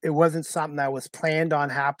wasn't something that was planned on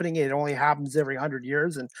happening. It only happens every 100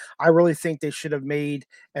 years, and I really think they should have made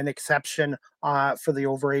an exception for the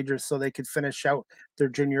overagers so they could finish out their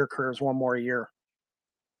junior careers one more year.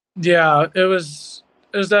 Yeah, it was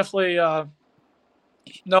definitely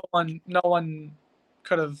no one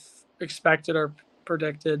could have expected or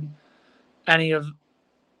predicted any of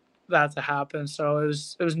that to happen. So it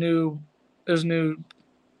was new. It was new.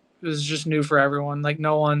 It was just new for everyone. Like,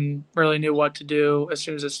 no one really knew what to do as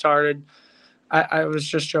soon as it started. I was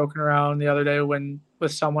just joking around the other day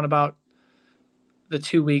with someone about the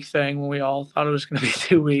 2 week thing when we all thought it was going to be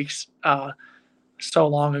 2 weeks so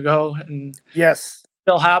long ago, and yes,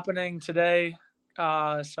 still happening today.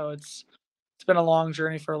 So it's been a long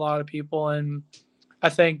journey for a lot of people, and I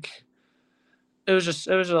think it was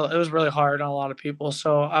really hard on a lot of people.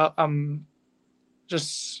 So I'm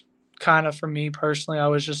just kind of, for me personally, I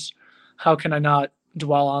was just, how can I not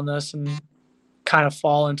dwell on this and kind of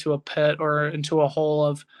fall into a pit or into a hole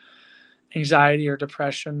of anxiety or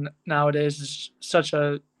depression nowadays is such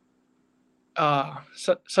a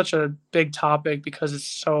such a big topic because it's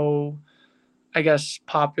so, I guess,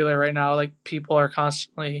 popular right now. Like, people are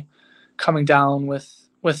constantly coming down with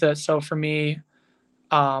it. So for me,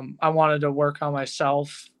 I wanted to work on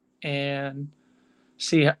myself and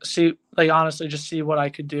see like honestly just see what I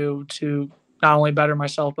could do to not only better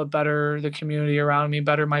myself, but better the community around me,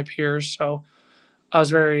 better my peers. So I was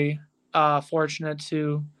very fortunate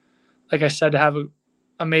to, like I said, to have an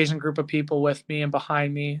amazing group of people with me and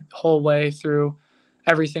behind me the whole way through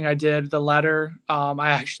everything I did. The letter,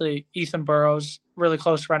 Ethan Burrows, really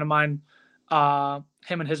close friend of mine,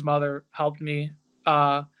 him and his mother helped me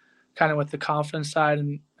kind of with the confidence side,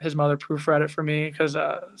 and his mother proofread it for me because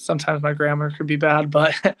sometimes my grammar could be bad,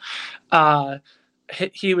 but uh,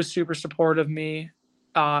 he was super supportive of me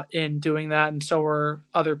in doing that, and so were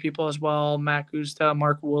other people as well. Matt Gusta,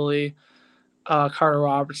 Mark Woolley, Carter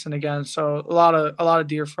Robertson again. So a lot of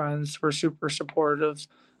dear friends were super supportive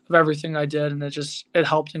of everything I did, and it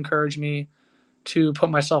helped encourage me to put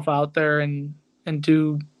myself out there and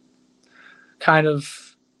do kind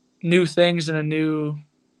of new things in a new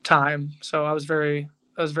time. So I was very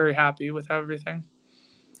happy with everything.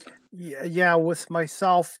 Yeah, with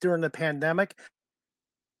myself during the pandemic,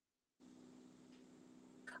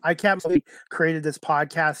 I can't believe we created this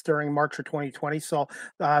podcast during March of 2020. So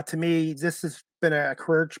to me, this has been a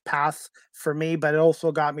career path for me, but it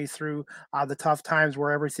also got me through the tough times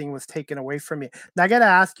where everything was taken away from me. Now I got to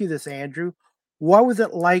ask you this, Andrew. What was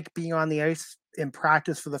it like being on the ice in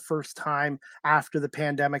practice for the first time after the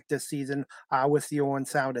pandemic this season with the Owen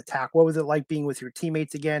Sound attack? What was it like being with your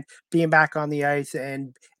teammates again, being back on the ice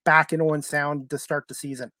and back in Owen Sound to start the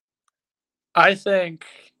season? I think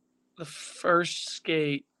the first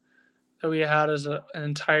skate that we had as an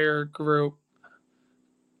entire group,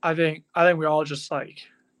 I think we all just like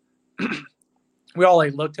we all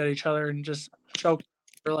like looked at each other and just choked.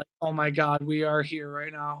 We're like, "Oh my God, we are here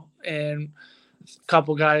right now!" And a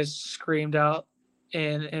couple guys screamed out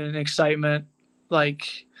in excitement.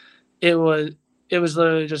 Like it was, it was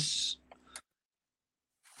literally just.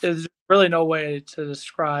 There's really no way to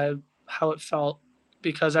describe how it felt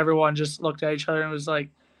because everyone just looked at each other and was like,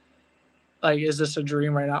 is this a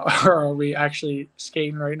dream right now, or are we actually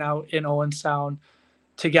skating right now in Owen Sound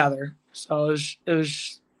together? So it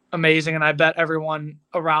was amazing, and I bet everyone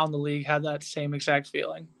around the league had that same exact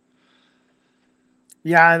feeling.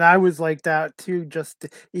 Yeah, and I was like that too. Just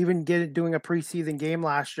even doing a preseason game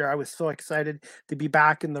last year, I was so excited to be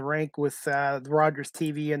back in the rink with the Rogers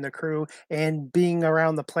TV and the crew, and being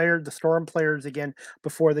around the Storm players again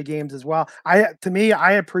before the games as well. To me,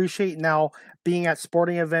 I appreciate now being at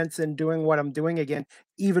sporting events and doing what I'm doing again,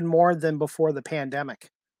 even more than before the pandemic.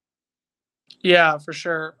 Yeah, for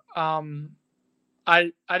sure.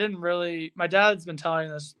 I didn't really. My dad's been telling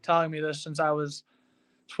me this since I was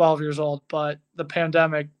 12 years old, but the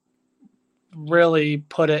pandemic really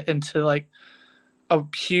put it into like a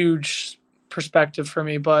huge perspective for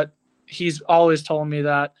me. But he's always told me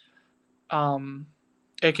that um,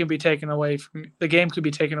 it can be taken away from the game could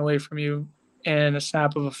be taken away from you in a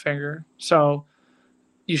snap of a finger. So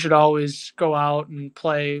you should always go out and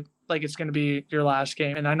play like it's going to be your last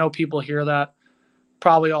game. And I know people hear that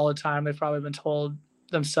probably all the time. They've probably been told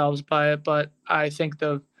themselves by it, but I think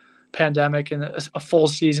the pandemic and a full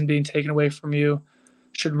season being taken away from you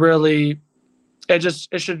should really it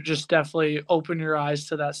should just definitely open your eyes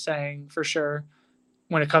to that saying for sure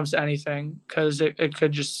when it comes to anything because it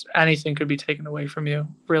could just anything could be taken away from you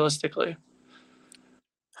realistically.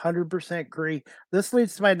 100% agree. This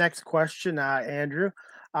leads to my next question, Andrew.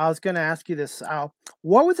 I was going to ask you this.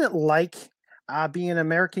 What was it like being an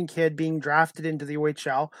American kid being drafted into the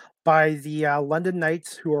OHL by the London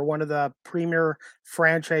Knights, who are one of the premier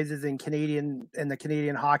franchises in the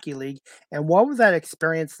Canadian Hockey League? And what was that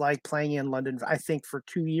experience like playing in London? I think for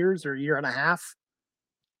 2 years or a year and a half.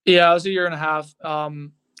 Yeah, it was a year and a half.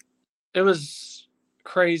 It was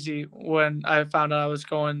crazy when I found out I was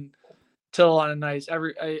going to the London Knights.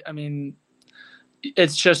 I mean,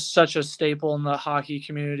 it's just such a staple in the hockey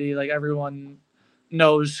community. Like everyone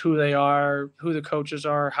knows who they are, who the coaches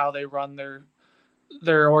are, how they run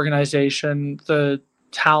their organization, the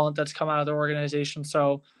talent that's come out of their organization.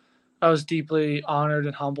 So I was deeply honored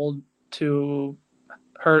and humbled to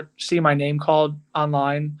see my name called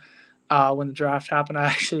online when the draft happened. I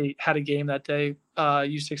actually had a game that day,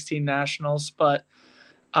 U16 Nationals, but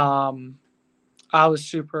um, I was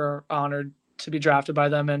super honored to be drafted by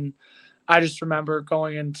them. And I just remember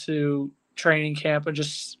going into training camp and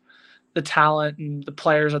just the talent and the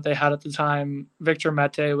players that they had at the time. Victor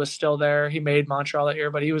Mete was still there. He made Montreal that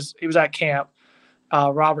year, but he was at camp.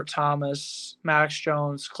 Robert Thomas, Max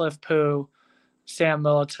Jones, Cliff Poo, Sam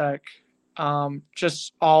Militek,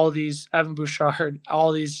 just all these Evan Bouchard,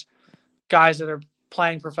 all these guys that are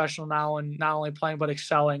playing professional now and not only playing but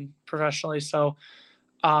excelling professionally. So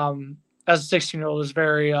as a 16-year-old, it was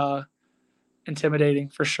very intimidating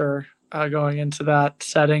for sure going into that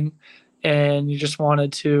setting, and you just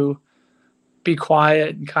wanted to be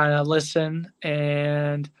quiet and kind of listen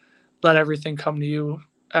and let everything come to you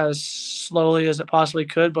as slowly as it possibly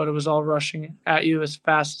could, but it was all rushing at you as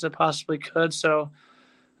fast as it possibly could. So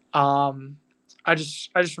um, I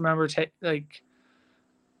just remember like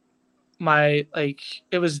my like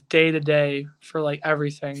it was day to day for like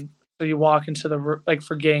everything. So you walk into like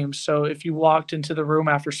for games. So if you walked into the room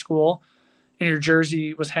after school and your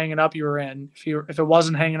jersey was hanging up, you were in. If it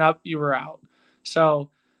wasn't hanging up, you were out. So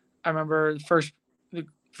I remember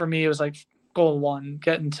for me it was like goal one,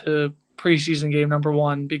 getting to preseason game number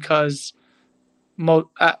one because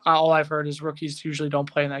all I've heard is rookies usually don't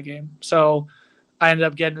play in that game. So I ended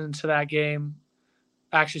up getting into that game.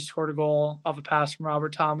 Actually scored a goal off a pass from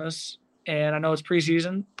Robert Thomas, and I know it's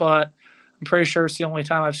preseason, but I'm pretty sure it's the only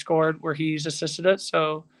time I've scored where he's assisted it.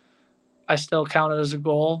 So I still count it as a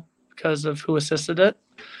goal because of who assisted it.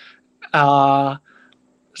 Uh,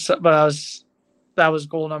 but that was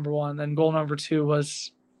goal number one. Then goal number two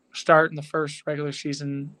was start in the first regular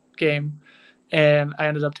season game, and I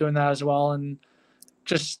ended up doing that as well. And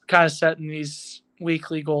just kind of setting these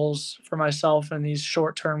weekly goals for myself and these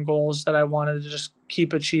short-term goals that I wanted to just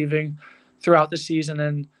keep achieving throughout the season.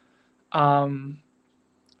 And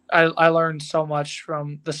I learned so much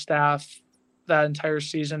from the staff that entire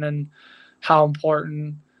season and how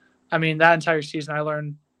important. I mean, that entire season I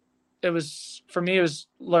learned for me it was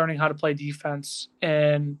learning how to play defense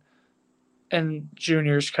in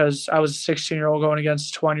juniors because I was a 16-year-old going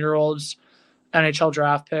against 20-year-olds, NHL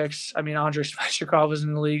draft picks. I mean, Andrei Svechnikov was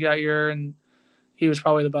in the league that year, and he was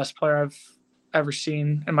probably the best player I've ever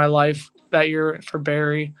seen in my life that year for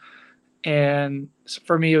Barrie. And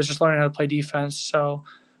for me, it was just learning how to play defense. So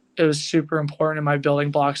it was super important in my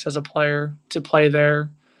building blocks as a player to play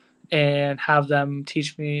there and have them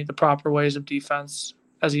teach me the proper ways of defense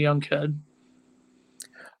as a young kid.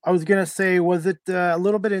 I was gonna say, was it a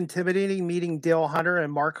little bit intimidating meeting Dale Hunter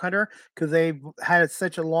and Mark Hunter because they've had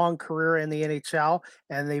such a long career in the NHL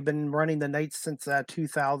and they've been running the Knights since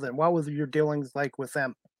 2000? What was your dealings like with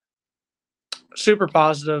them? Super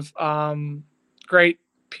positive. Great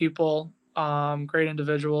people, great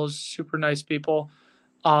individuals, super nice people.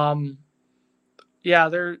 Um, yeah,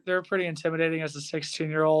 they're pretty intimidating as a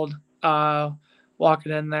 16-year-old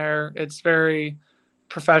walking in there. It's very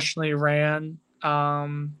professionally ran.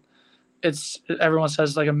 It's everyone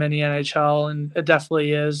says like a mini NHL, and it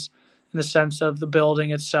definitely is in the sense of the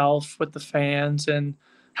building itself with the fans and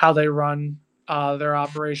how they run their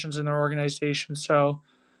operations and their organization. So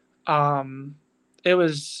it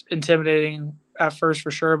was intimidating at first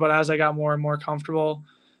for sure, but as I got more and more comfortable,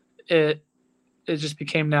 it it just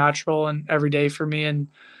became natural and every day for me. And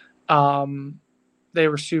um, they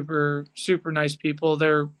were super nice people.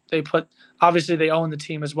 They put obviously they own the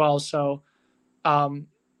team as well, so um,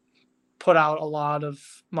 put out a lot of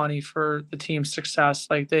money for the team's success.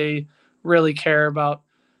 Like they really care about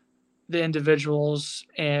the individuals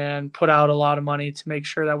and put out a lot of money to make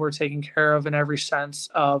sure that we're taken care of in every sense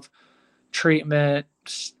of treatment,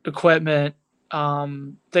 equipment,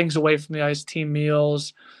 things away from the ice, team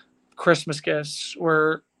meals, Christmas gifts.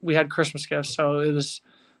 Where we had Christmas gifts, so it was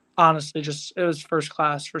honestly it was first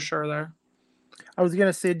class for sure there. I was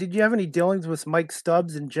gonna say, did you have any dealings with Mike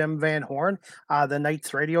Stubbs and Jim Van Horn, the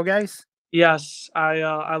Knights radio guys? Yes,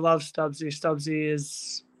 I love Stubbsy. Stubbsy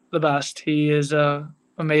is the best. He is a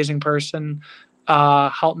amazing person.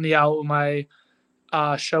 Helped me out with my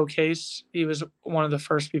showcase. He was one of the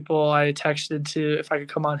first people I texted to if I could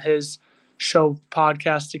come on his show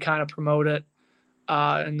podcast to kind of promote it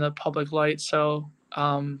in the public light. So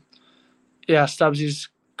yeah, Stubbsy's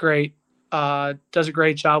great. Does a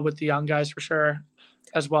great job with the young guys for sure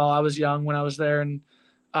as well. I was young when I was there, and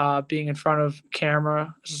being in front of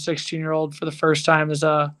camera as a 16-year-old for the first time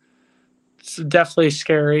it's definitely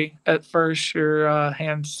scary at first. Your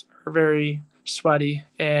hands are very sweaty,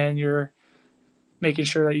 and you're making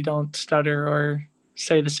sure that you don't stutter or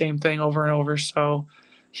say the same thing over and over. So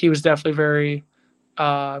he was definitely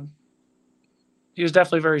uh,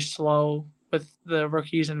 very slow with the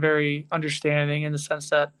rookies and very understanding in the sense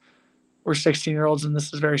that we're 16-year-olds and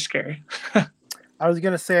this is very scary. I was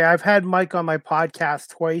gonna say I've had Mike on my podcast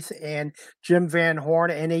twice, and Jim Van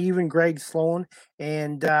Horn, and even Greg Sloan,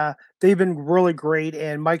 and they've been really great.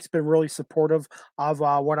 And Mike's been really supportive of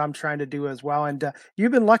what I'm trying to do as well. And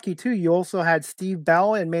you've been lucky too. You also had Steve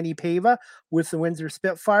Bell and Manny Pava with the Windsor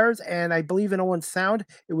Spitfires, and I believe in Owen Sound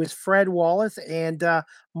it was Fred Wallace and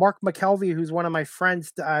Mark McKelvey, who's one of my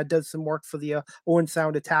friends, does some work for the Owen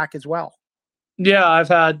Sound Attack as well. Yeah, I've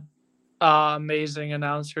had amazing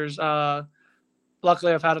announcers.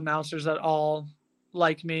 Luckily, I've had announcers that all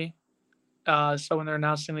like me. So when they're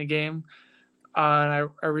announcing the game, and I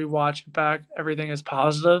rewatch it back, everything is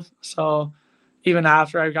positive. So even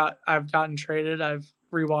after I've gotten traded, I've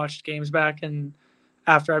rewatched games back, and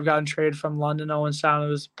after I've gotten traded from London Owen Sound, it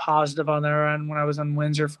was positive on their end. When I was in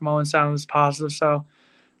Windsor from Owen Sound, it was positive. So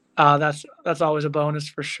that's always a bonus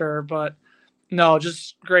for sure. But no,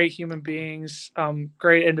 just great human beings,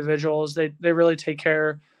 great individuals. They really take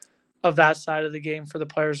care of that side of the game for the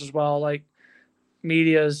players as well. Like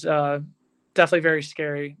media is definitely very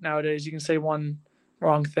scary nowadays. You can say one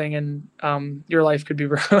wrong thing and your life could be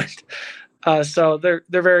ruined. So they're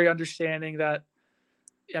very understanding that.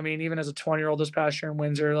 I mean, even as a 20-year-old this past year in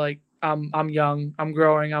Windsor, like I'm young, I'm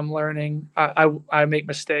growing, I'm learning. I make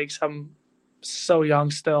mistakes. I'm so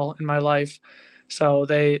young still in my life, so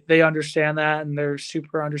they understand that, and they're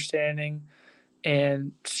super understanding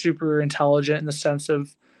and super intelligent in the sense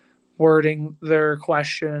of wording their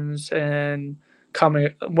questions and coming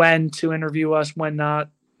when to interview us, when not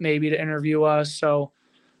maybe to interview us. So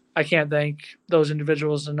I can't thank those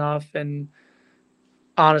individuals enough. And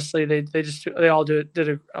honestly, they all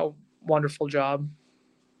did a wonderful job.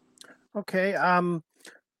 Okay.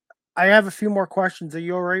 I have a few more questions. Are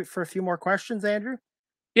you all right for a few more questions, Andrew?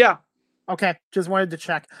 Yeah. Okay, just wanted to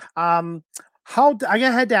check. I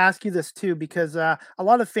had to ask you this too because a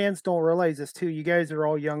lot of fans don't realize this too. You guys are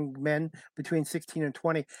all young men between 16 and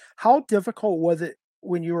 20. How difficult was it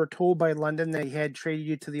when you were told by London they had traded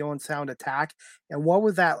you to the Owen Sound Attack? And what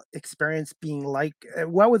was that experience being like?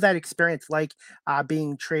 What was that experience like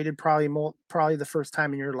being traded probably the first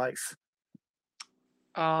time in your life?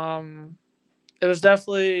 It was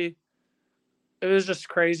definitely it was just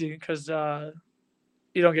crazy because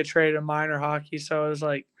you don't get traded in minor hockey, so it was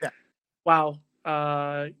like, Yeah. wow,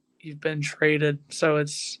 you've been traded. So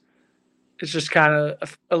it's just kind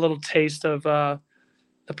of a little taste of the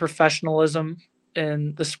professionalism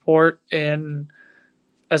in the sport. And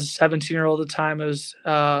as a 17-year-old at the time, it was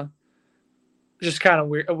just kind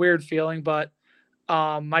of a weird feeling. But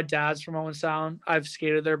my dad's from Owen Sound. I've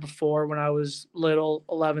skated there before when I was little,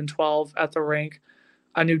 11, 12, at the rink.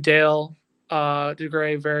 I knew Dale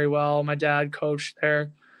DeGray very well. My dad coached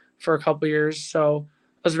there for a couple years, so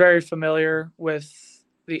I was very familiar with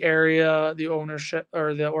the area, the ownership,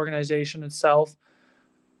 or the organization itself.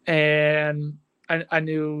 And I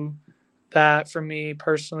knew that for me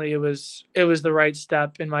personally, it was the right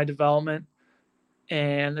step in my development,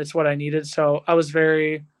 and it's what I needed. So I was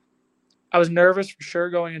nervous for sure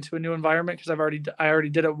going into a new environment because I already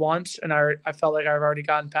did it once, and I felt like I've already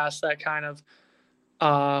gotten past that kind of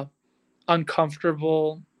uh,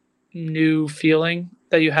 uncomfortable new feeling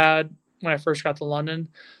that you had when I first got to London.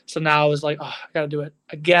 So now I was like, oh, I got to do it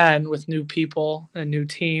again with new people and a new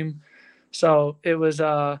team. So it was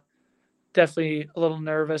definitely a little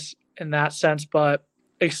nervous in that sense, but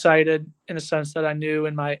excited in the sense that I knew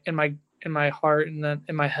in my heart and then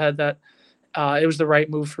in my head that it was the right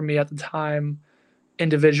move for me at the time,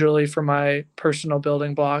 individually for my personal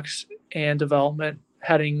building blocks and development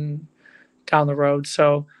heading down the road.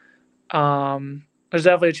 So there's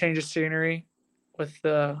definitely a change of scenery with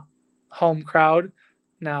the home crowd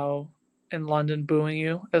now in London booing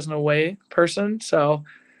you as an away person. So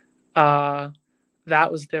uh,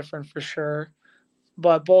 that was different for sure.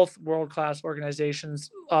 But both world class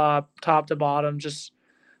organizations, top to bottom, just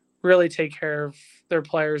really take care of their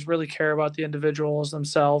players, really care about the individuals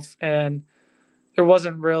themselves. And there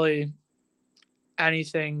wasn't really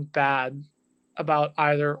anything bad about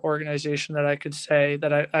either organization that I could say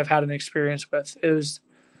that I've had an experience with. It was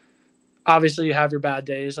obviously you have your bad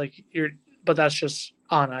days, like but that's just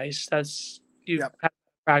on ice. That's you Yep. have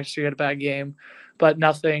practice, you had a bad game, but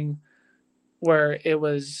nothing where it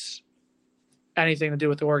was anything to do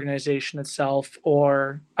with the organization itself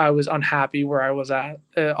or I was unhappy where I was at.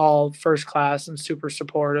 All first class and super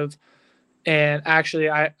supportive. And actually,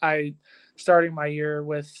 I starting my year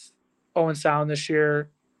with Owen Sound this year.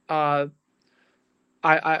 I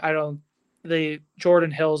don't the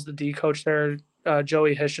Jordan Hill's the D coach there.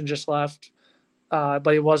 Joey Hishon just left, but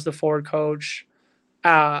he was the forward coach.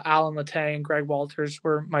 Alan Letang and Greg Walters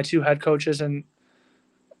were my two head coaches, and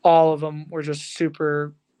all of them were just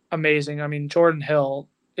super amazing. I mean, Jordan Hill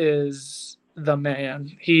is the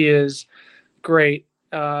man. He is great.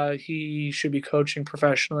 He should be coaching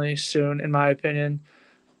professionally soon, in my opinion.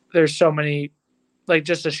 There's so many, like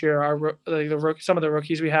just this year, some of the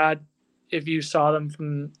rookies we had. If you saw them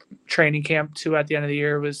from training camp to at the end of the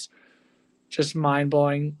year, it was just mind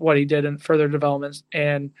blowing what he did in further developments.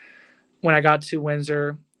 And when I got to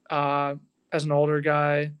Windsor, as an older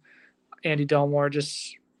guy, Andy Delmore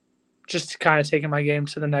just kind of taking my game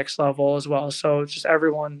to the next level as well. So just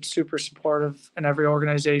everyone super supportive in every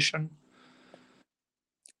organization.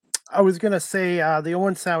 I was going to say the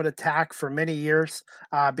Owen Sound Attack for many years,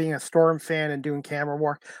 being a Storm fan and doing camera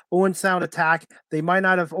work. Owen Sound Attack, they might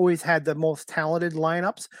not have always had the most talented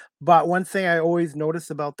lineups, but one thing I always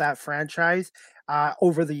noticed about that franchise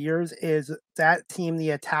over the years is that team,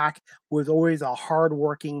 the Attack, was always a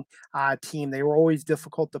hardworking team. They were always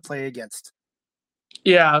difficult to play against.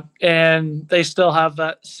 Yeah, and they still have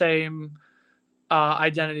that same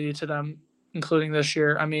identity to them, including this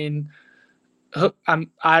year. I mean,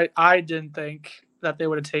 I didn't think that they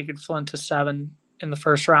would have taken Flint to 7 in the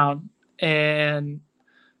first round, and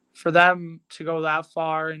for them to go that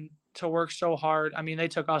far and to work so hard. I mean, they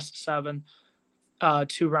took us to 7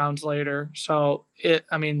 2 rounds later. So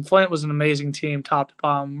I mean, Flint was an amazing team, top to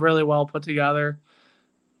bottom, really well put together.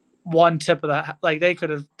 One tip of that, like they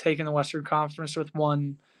could have taken the Western Conference with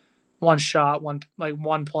one shot,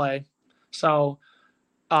 one play. So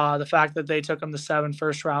the fact that they took them to 7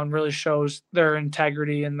 first round really shows their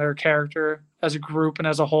integrity and their character as a group and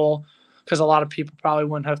as a whole. Because a lot of people probably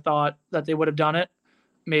wouldn't have thought that they would have done it.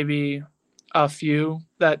 Maybe a few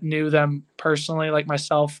that knew them personally, like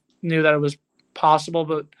myself, knew that it was possible,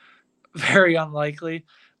 but very unlikely.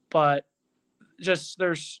 But just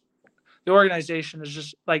the organization is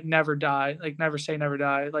just like never die, like never say never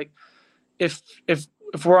die. Like if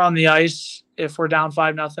we're on the ice, if we're down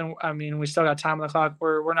 5-0, I mean, we still got time on the clock.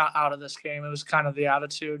 We're not out of this game. It was kind of the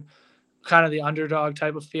attitude, kind of the underdog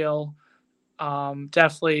type of feel.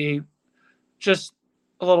 Definitely just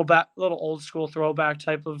a little old school throwback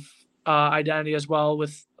type of identity as well,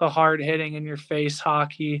 with the hard hitting in your face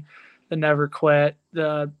hockey, the never quit,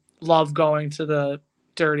 the love going to the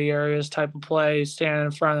dirty areas type of play, standing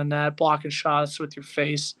in front of the net, blocking shots with your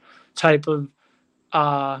face type of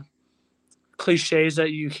cliches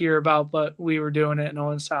that you hear about, but we were doing it in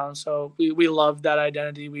Owen Sound. So we loved that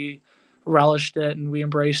identity. We relished it and we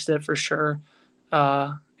embraced it for sure.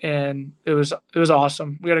 And it was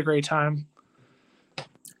awesome. We had a great time.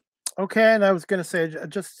 Okay, and I was going to say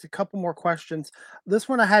just a couple more questions. This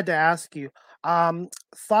one I had to ask you.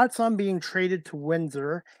 Thoughts on being traded to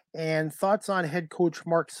Windsor, and thoughts on head coach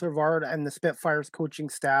Mark Savard and the Spitfires coaching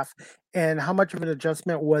staff, and how much of an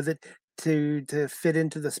adjustment was it to fit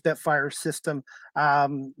into the Spitfire system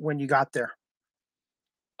when you got there?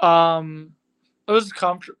 It was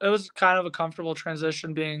It was kind of a comfortable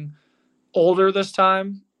transition, being older this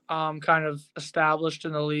time, kind of established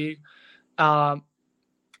in the league.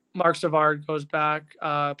 Mark Savard goes back,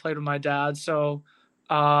 played with my dad, so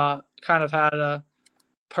kind of had a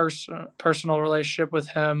personal relationship with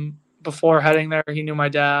him before heading there. He knew my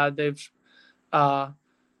dad. They've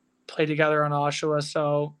played together on Oshawa,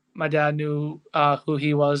 so my dad knew who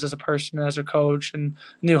he was as a person, as a coach, and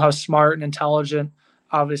knew how smart and intelligent,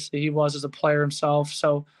 obviously, he was as a player himself.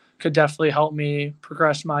 So could definitely help me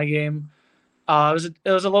progress my game. It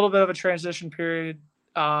was a little bit of a transition period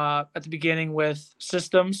at the beginning with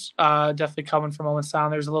systems. Definitely coming from Owen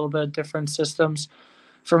Sound, there's a little bit of different systems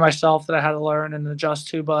for myself that I had to learn and adjust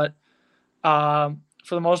to. But for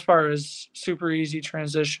the most part, it was super easy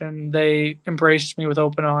transition. They embraced me with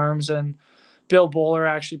open arms, and Bill Bowler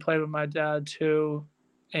actually played with my dad too,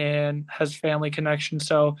 and has family connections.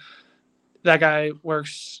 So that guy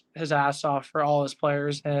works his ass off for all his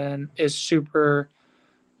players and is super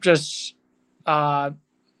just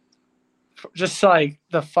like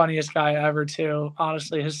the funniest guy ever too.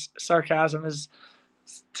 Honestly, his sarcasm is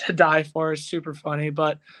to die for. Is super funny.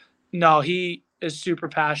 But no, he is super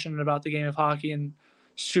passionate about the game of hockey and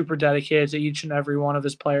super dedicated to each and every one of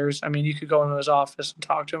his players. I mean, you could go into his office and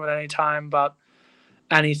talk to him at any time about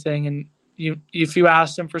anything, and if you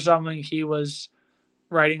asked him for something, he was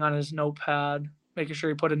writing on his notepad, making sure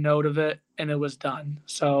he put a note of it, and it was done.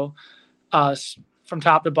 So from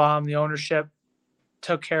top to bottom, the ownership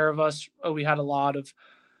took care of us. We had a lot of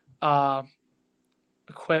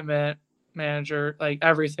equipment, manager, like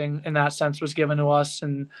everything in that sense was given to us,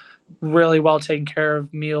 and really well taken care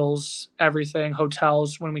of. Meals, everything,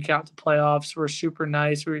 hotels when we got to playoffs were super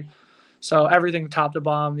nice. So everything top to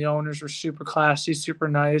bottom, the owners were super classy, super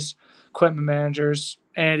nice. Equipment managers,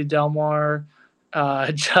 Andy Delmar,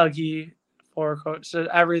 Juggy, so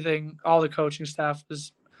everything, all the coaching staff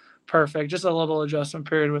was perfect. Just a little adjustment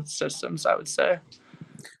period with systems, I would say.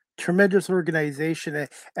 Tremendous organization,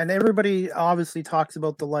 and everybody obviously talks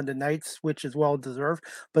about the London Knights, which is well deserved,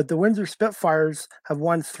 but the Windsor Spitfires have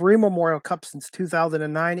won 3 Memorial Cups since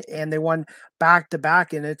 2009, and they won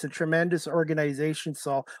back-to-back, and it's a tremendous organization.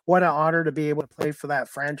 So what an honor to be able to play for that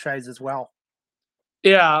franchise as well.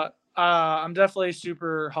 Yeah, I'm definitely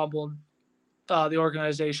super humbled. The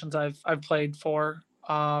organizations I've played for,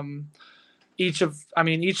 each of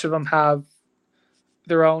them have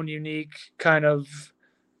their own unique kind of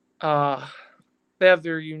they have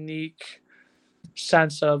their unique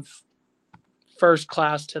sense of first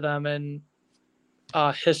class to them and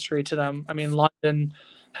history to them. I mean, London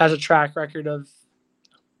has a track record of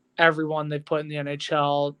everyone they put in the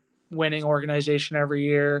NHL winning organization every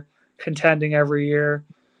year, contending every year.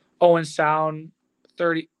 Owen Sound,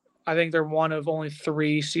 30. I think they're one of only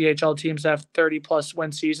 3 CHL teams that have 30-plus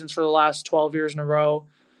win seasons for the last 12 years in a row.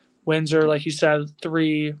 Windsor, like you said,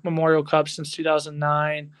 3 Memorial Cups since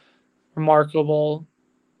 2009. Remarkable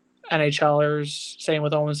NHLers. Same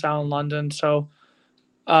with Owen Sound, London. So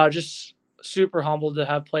just super humbled to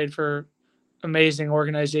have played for amazing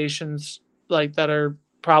organizations like that are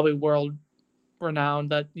probably world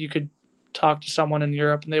renowned, that you could talk to someone in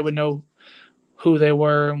Europe and they would know who they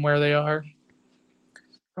were and where they are.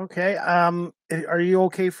 Okay. Are you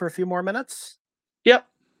okay for a few more minutes? Yep.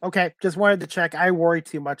 Okay, just wanted to check. I worry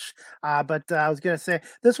too much, but I was gonna say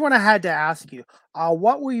this one. I had to ask you,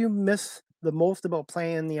 what will you miss the most about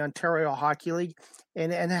playing in the Ontario Hockey League,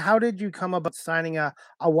 and how did you come about signing a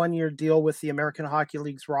 1 year deal with the American Hockey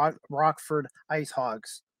League's Rockford Ice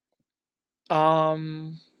Hogs?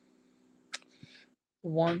 One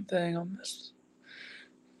thing I'll miss.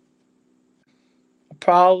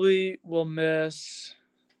 Probably will miss.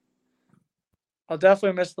 I'll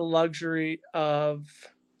definitely miss the luxury of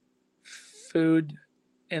food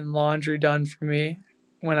and laundry done for me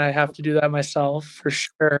when I have to do that myself, for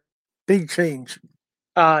sure. Big change.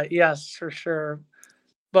 Yes, for sure.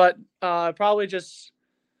 But probably just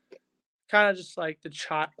kind of just like the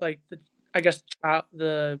child, like the I guess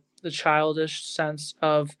the childish sense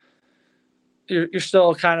of you're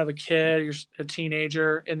still kind of a kid, you're a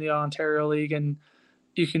teenager in the Ontario League, and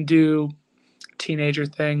you can do teenager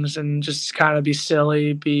things and just kind of be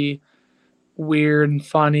silly, be weird and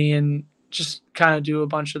funny, and just kind of do a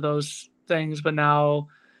bunch of those things. But now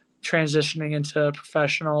transitioning into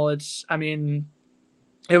professional, I mean,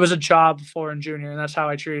 it was a job before in junior, and that's how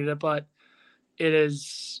I treated it. But it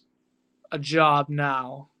is a job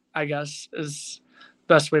now, I guess, is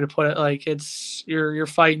the best way to put it. Like you're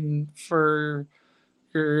fighting for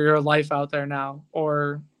your life out there now,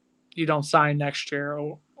 or you don't sign next year,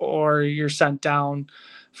 or you're sent down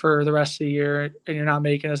for the rest of the year and you're not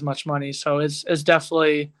making as much money. So it's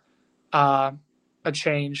definitely uh, a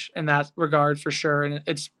change in that regard for sure. And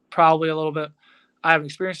it's probably a little bit, I haven't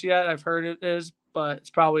experienced it yet. I've heard it is, but it's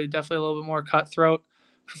probably definitely a little bit more cutthroat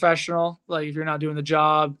professional. Like if you're not doing the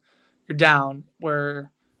job, you're down.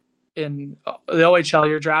 Where in the OHL,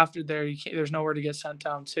 you're drafted there. There's nowhere to get sent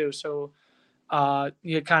down to. So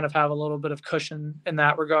you kind of have a little bit of cushion in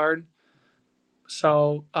that regard.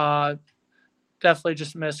 So definitely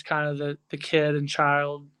just miss kind of the kid and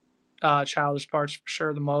childish parts for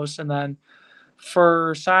sure the most. And then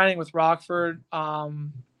for signing with Rockford,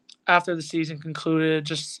 after the season concluded,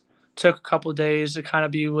 just took a couple of days to kind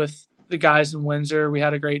of be with the guys in Windsor. We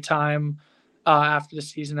had a great time after the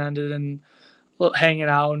season ended and hanging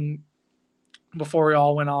out and before we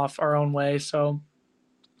all went off our own way. So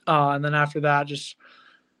and then after that, just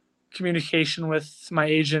communication with my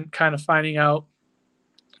agent, kind of finding out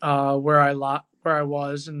where I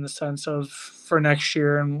was in the sense of for next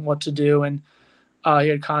year and what to do. And he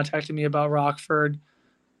had contacted me about Rockford,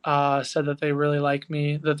 said that they really like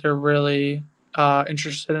me, that they're really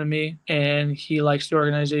interested in me, and he likes the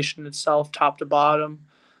organization itself, top to bottom,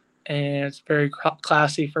 and it's very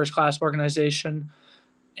classy, first class organization,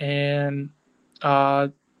 and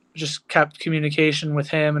just kept communication with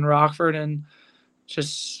him and Rockford, and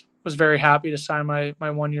just was very happy to sign my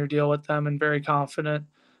 1 year deal with them, and very confident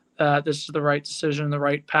that this is the right decision, the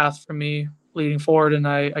right path for me leading forward. And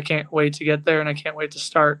I can't wait to get there, and I can't wait to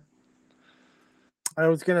start. I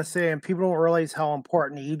was gonna say, and people don't realize how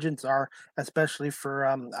important agents are, especially for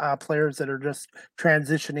players that are just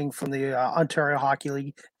transitioning from the Ontario Hockey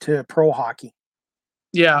League to pro hockey.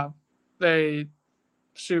 Yeah, you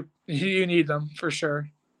need them for sure.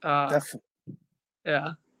 Definitely.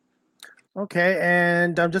 Yeah. Okay,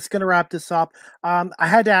 and I'm just gonna wrap this up. I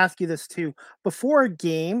had to ask you this too. Before a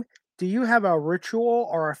game, do you have a ritual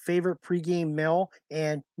or a favorite pregame meal,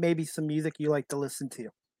 and maybe some music you like to listen to?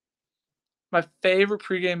 My favorite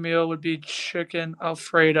pregame meal would be chicken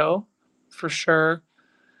Alfredo for sure.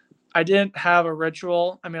 I didn't have a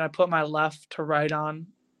ritual. I mean, I put my left to right on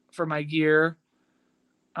for my gear.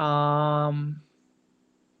 Um,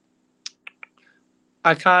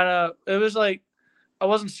 it was like, I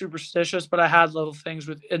wasn't superstitious, but I had little things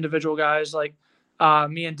with individual guys. Like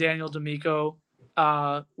me and Daniel D'Amico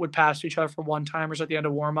would pass to each other for one timers at the end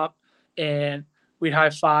of warm up, and we'd high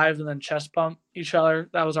five and then chest bump each other.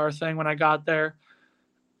 That was our thing when I got there.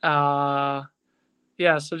 Yeah,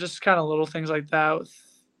 so just kind of little things like that with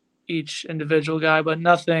each individual guy, but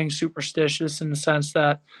nothing superstitious in the sense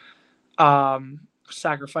that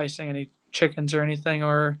sacrificing any chickens or anything,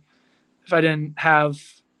 or if I didn't have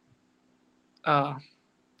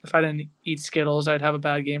if I didn't eat Skittles, I'd have a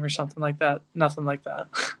bad game or something like that. Nothing like that.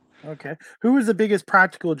 Okay. Who was the biggest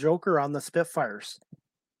practical joker on the Spitfires?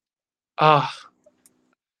 uh,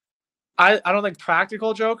 I don't think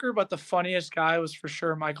practical joker, but the funniest guy was for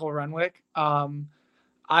sure Michael Renwick.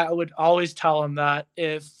 I would always tell him that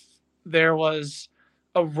if there was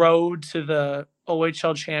a road to the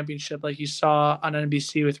OHL championship, like you saw on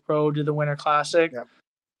NBC with Road to the Winter Classic Yep.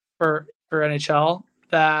 for NHL,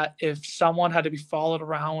 that if someone had to be followed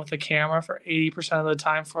around with a camera for 80% of the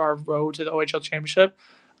time for our road to the OHL championship,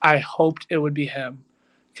 I hoped it would be him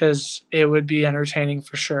because it would be entertaining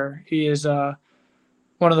for sure. He is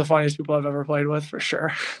one of the funniest people I've ever played with for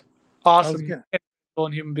sure. Awesome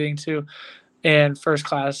and human being too, and first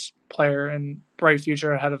class player and bright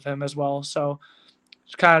future ahead of him as well. So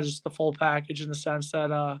it's kind of just the full package in the sense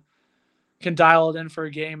that can dial it in for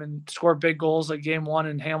a game and score big goals like game 1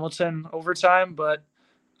 in Hamilton overtime, but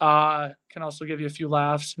can also give you a few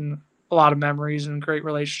laughs and a lot of memories and great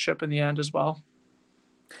relationship in the end as well.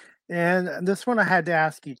 And this one I had to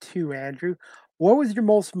ask you too, Andrew. What was your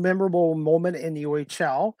most memorable moment in the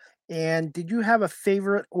OHL? And did you have a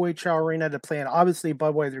favorite OHL arena to play in? Obviously,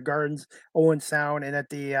 Budweiser Gardens, Owen Sound, and at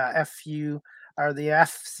the FU or the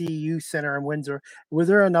FCU Center in Windsor. Was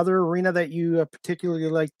there another arena that you particularly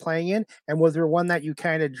liked playing in? And was there one that you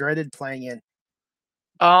kind of dreaded playing in?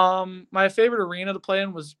 My favorite arena to play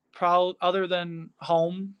in was probably, other than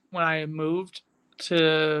home when I moved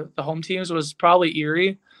to the home teams, was probably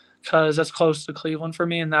Erie, because that's close to Cleveland for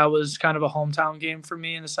me, and that was kind of a hometown game for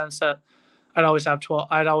me in the sense that I'd always have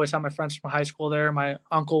my friends from high school there. My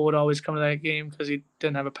uncle would always come to that game because he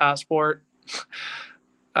didn't have a passport.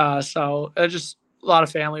 So it just a lot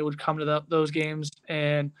of family would come to those games,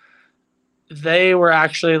 and they were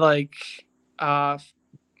actually like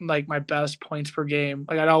my best points per game.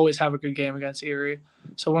 Like I'd always have a good game against Erie.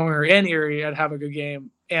 So when we were in Erie, I'd have a good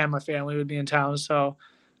game, and my family would be in town. So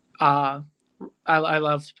I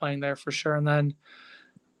loved playing there for sure. And then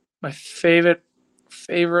my favorite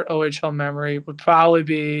OHL memory would probably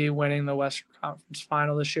be winning the Western Conference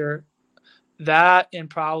Final this year. That and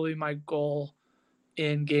probably my goal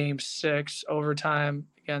in Game 6 overtime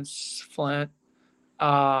against Flint.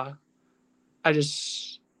 I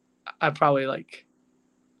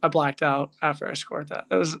blacked out after I scored that.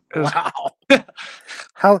 It was wow.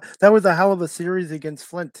 That was a hell of a series against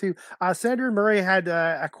Flint too. Sandra Murray had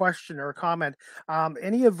a question or a comment.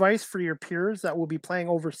 Any advice for your peers that will be playing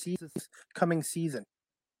overseas this coming season?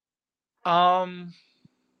 Kind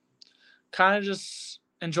of just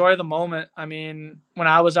enjoy the moment. I mean, when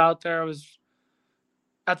I was out there, I was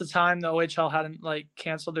at the time the OHL hadn't like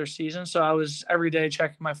canceled their season, so I was every day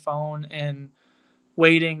checking my phone and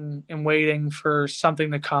waiting for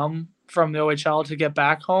something to come from the OHL to get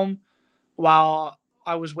back home, while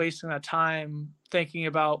I was wasting that time thinking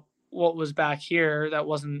about what was back here that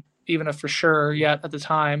wasn't even a for sure yet at the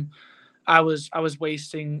time. I was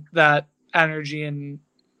wasting that energy and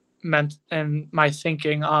my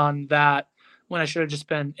thinking on that when I should have just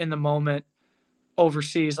been in the moment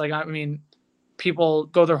overseas. Like, I mean, people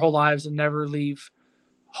go their whole lives and never leave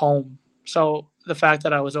home. So the fact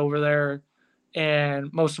that I was over there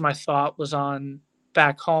and most of my thought was on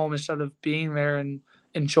back home instead of being there and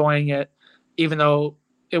enjoying it, even though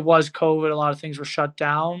it was COVID, a lot of things were shut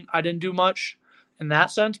down. I didn't do much in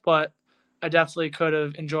that sense, but I definitely could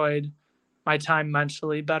have enjoyed my time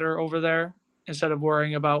mentally better over there instead of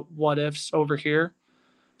worrying about what ifs over here.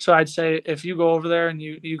 So I'd say if you go over there and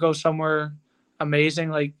you go somewhere amazing,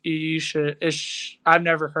 like you should. I've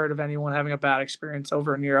never heard of anyone having a bad experience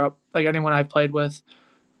over in Europe. Like anyone I've played with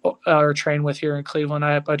or trained with here in Cleveland,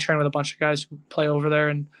 I train with a bunch of guys who play over there,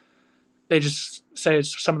 and they just say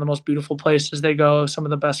it's some of the most beautiful places they go, some of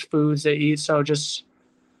the best foods they eat. So just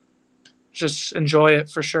enjoy it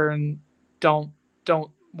for sure, and don't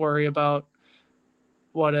worry about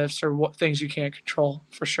what ifs or what things you can't control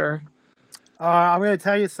for sure. I'm going to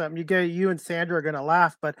tell you something. You and Sandra are going to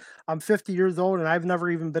laugh, but I'm 50 years old and I've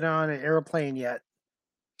never even been on an airplane yet.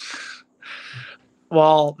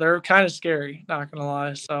 Well, they're kind of scary, not going to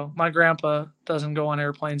lie. So my grandpa doesn't go on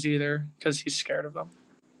airplanes either because he's scared of them.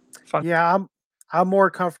 Fun. Yeah, I'm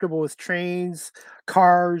more comfortable with trains,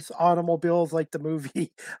 cars, automobiles, like the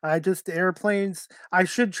movie. Airplanes. I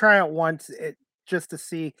should try it once. Just to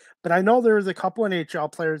see. But I know there was a couple of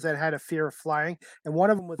NHL players that had a fear of flying, and one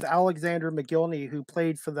of them was Alexander McGillney, who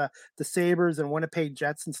played for the Sabres and Winnipeg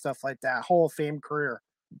Jets and stuff like that. Hall of Fame career.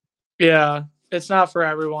 Yeah, it's not for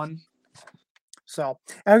everyone. So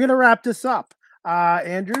I'm going to wrap this up.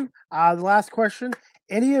 Andrew, the last question.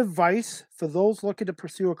 Any advice for those looking to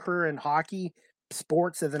pursue a career in hockey,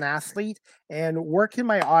 sports as an athlete? And where can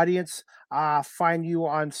my audience find you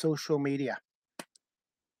on social media?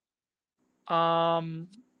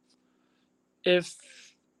 If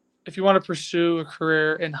you want to pursue a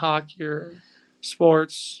career in hockey or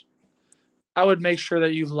sports, I would make sure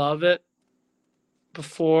that you love it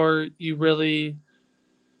before you really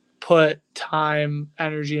put time,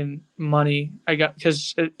 energy, and money.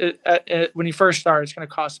 Because when you first start, it's going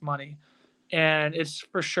to cost money, and it's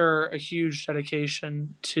for sure a huge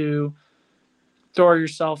dedication to throw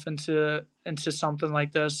yourself into something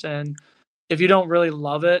like this. And if you don't really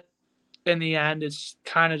love it, in the end, it's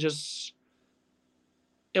kind of just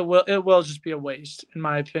it will just be a waste, in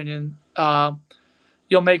my opinion.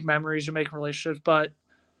 You'll make memories, you'll make relationships, but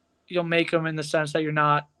you'll make them in the sense that you're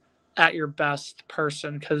not at your best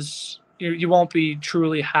person, because you won't be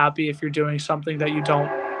truly happy if you're doing something that you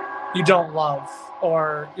don't love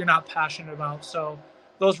or you're not passionate about. So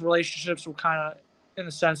those relationships will kind of, in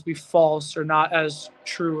a sense, be false or not as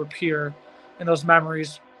true or pure, and those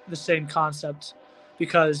memories the same concept,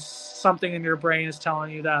 because something in your brain is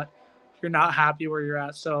telling you that you're not happy where you're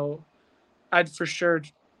at. So I'd for sure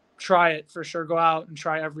try it. For sure, go out and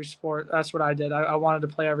try every sport. That's what I did. I wanted to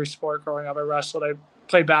play every sport growing up. I wrestled. I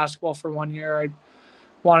played basketball for 1 year. I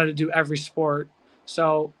wanted to do every sport.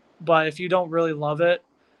 So, but if you don't really love it,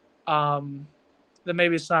 then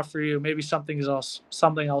maybe it's not for you. Maybe something else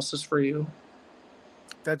is for you.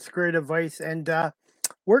 That's great advice. And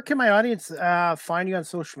where can my audience find you on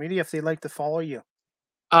social media if they'd like to follow you?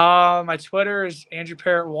 My Twitter is Andrew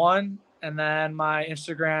Parrott 1, and then my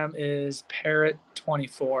Instagram is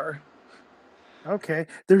Parrott24. Okay.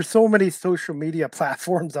 There's so many social media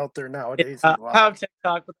platforms out there nowadays. Yeah, as well. I have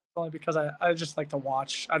TikTok, but only because I just like to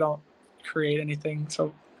watch. I don't create anything,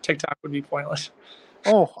 so TikTok would be pointless.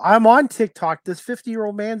 Oh, I'm on TikTok. This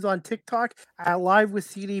 50-year-old man's on TikTok at Live with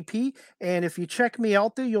CDP. And if you check me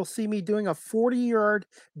out there, you'll see me doing a 40-yard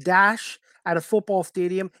dash at a football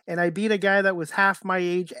stadium. And I beat a guy that was half my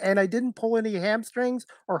age, and I didn't pull any hamstrings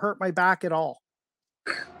or hurt my back at all.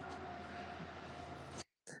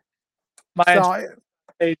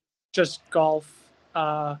 Just golf,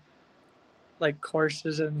 like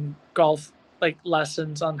courses and golf like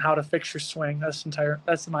lessons on how to fix your swing.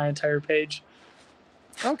 That's my entire page.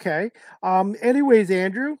 Okay. Anyways,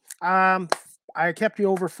 Andrew, I kept you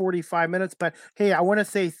over 45 minutes, but hey, I want to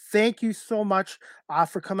say thank you so much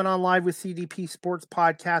for coming on Live with CDP Sports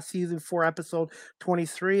Podcast, Season 4, Episode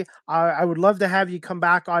 23. I would love to have you come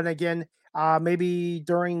back on again, maybe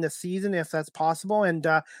during the season, if that's possible, and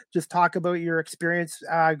just talk about your experience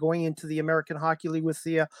going into the American Hockey League with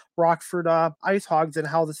the Rockford Ice Hogs and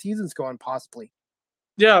how the season's going, possibly.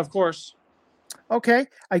 Yeah, of course. Okay.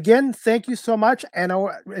 Again, thank you so much, and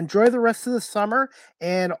I'll enjoy the rest of the summer,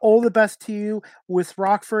 and all the best to you with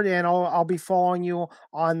Rockford, and I'll be following you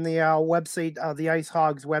on the website, the Ice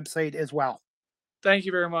Hogs website as well. Thank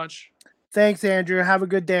you very much. Thanks, Andrew. Have a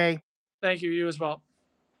good day. Thank you. You as well.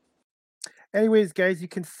 Anyways, guys, you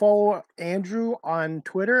can follow Andrew on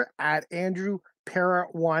Twitter at Andrew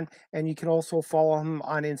Parrott1, and you can also follow him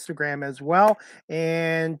on Instagram as well.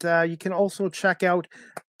 And you can also check out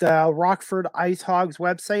the Rockford Ice Hogs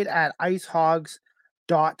website at icehogs.com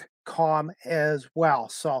as well.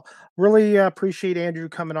 So really appreciate Andrew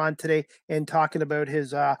coming on today and talking about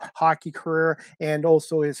his hockey career and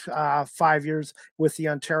also his 5 years with the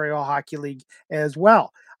Ontario Hockey League as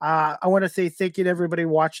well. I want to say thank you to everybody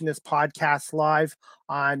watching this podcast live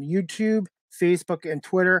on YouTube, Facebook, and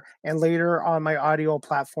Twitter, and later on my audio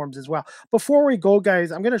platforms as well. Before we go,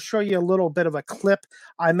 guys, I'm going to show you a little bit of a clip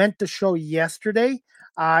I meant to show yesterday.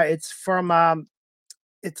 It's from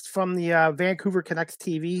the Vancouver Canucks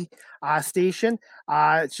TV station.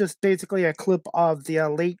 It's just basically a clip of the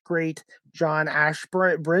late, great John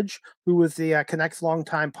Ashbridge, who was the Canucks'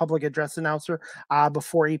 longtime public address announcer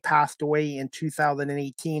before he passed away in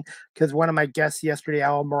 2018. Because one of my guests yesterday,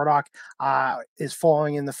 Al Murdoch, is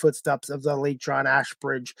following in the footsteps of the late John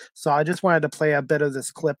Ashbridge. So I just wanted to play a bit of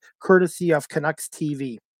this clip, courtesy of Canucks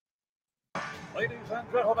TV. Ladies and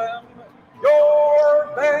gentlemen,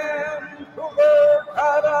 your Vancouver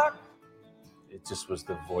Canucks. It just was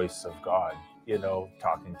the voice of God,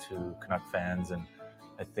 talking to Canuck fans. And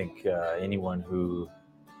I think anyone who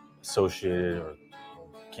associated or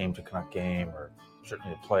came to Canuck game, or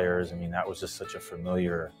certainly the players, that was just such a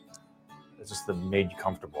familiar, it just made you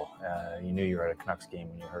comfortable. You knew you were at a Canucks game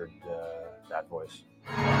when you heard that voice.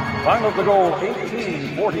 Time of the goal,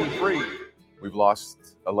 1843. We've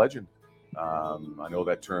lost a legend. I know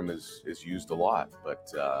that term is used a lot,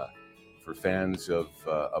 but for fans of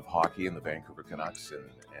hockey and the Vancouver Canucks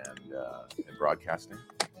and broadcasting,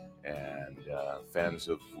 and fans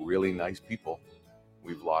of really nice people,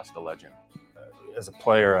 we've lost a legend. As a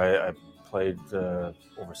player, I played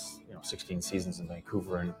over 16 seasons in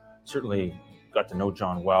Vancouver, and certainly got to know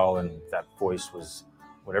John well, and that voice was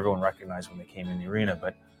what everyone recognized when they came in the arena,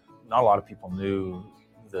 but not a lot of people knew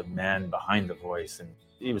the man behind the voice. And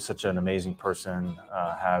he was such an amazing person,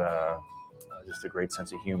 had just a great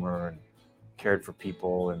sense of humor and cared for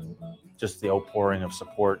people, and just the outpouring of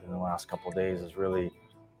support in the last couple of days has really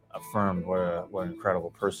affirmed what an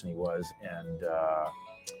incredible person he was, and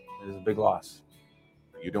it was a big loss.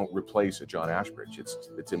 You don't replace a John Ashbridge.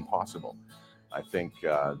 It's impossible. I think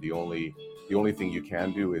the only thing you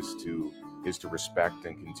can do is to respect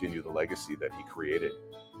and continue the legacy that he created,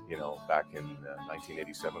 back in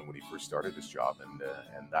 1987 when he first started this job, and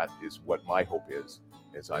that is what my hope is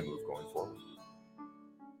as I move going forward.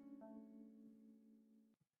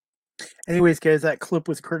 Anyways, guys, that clip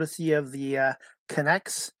was courtesy of the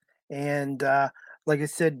Canucks, and like I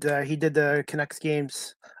said, he did the Canucks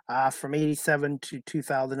games from 87 to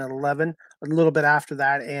 2011, a little bit after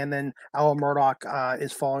that, and then Alan Murdoch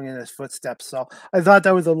is following in his footsteps. So I thought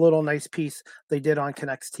that was a little nice piece they did on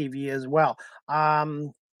Canucks TV as well.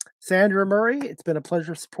 Sandra Murray, it's been a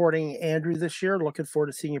pleasure supporting Andrew this year. Looking forward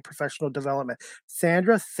to seeing your professional development.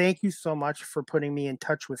 Sandra, thank you so much for putting me in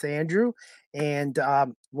touch with Andrew and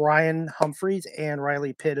Ryan Humphreys and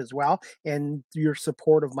Riley Pitt as well. And your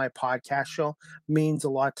support of my podcast show means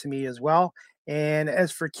a lot to me as well. And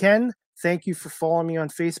as for Ken, thank you for following me on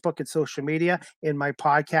Facebook and social media in my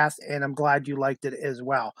podcast, and I'm glad you liked it as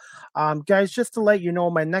well. Guys, just to let you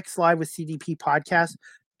know, my next Live with CDP podcast,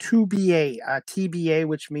 TBA,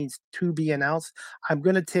 which means to be announced. I'm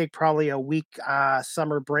going to take probably a week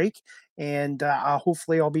summer break, and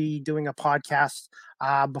hopefully I'll be doing a podcast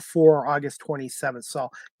before August 27th. So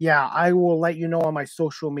yeah, I will let you know on my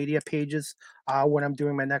social media pages when I'm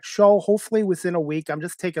doing my next show, hopefully within a week. I'm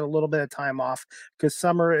just taking a little bit of time off because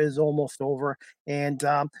summer is almost over, and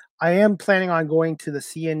I am planning on going to the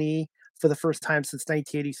CNE for the first time since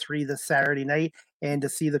 1983 this Saturday night, and to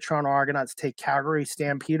see the Toronto Argonauts take Calgary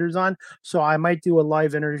Stampeders on. So I might do a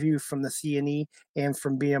live interview from the CNE and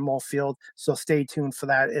from BMO Field. So stay tuned for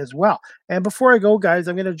that as well. And before I go, guys,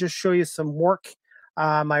 I'm going to just show you some work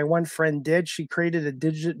my one friend did. She created a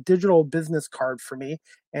digital business card for me,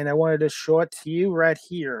 and I wanted to show it to you right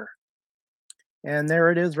here. And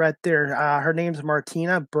there it is right there. Her name's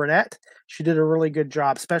Martina Burnett. She did a really good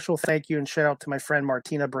job. Special thank you and shout out to my friend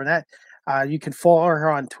Martina Burnett. You can follow her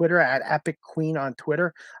on Twitter at Epic Queen on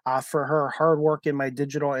Twitter for her hard work in my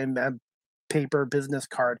digital and paper business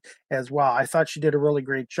card as well. I thought she did a really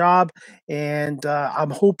great job, and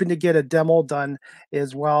I'm hoping to get a demo done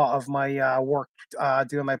as well of my work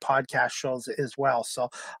doing my podcast shows as well. So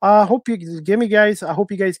I hope you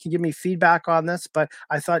guys can give me feedback on this, but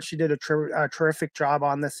I thought she did a terrific job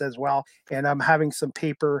on this as well. And I'm having some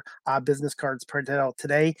paper business cards printed out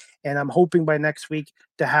today, and I'm hoping by next week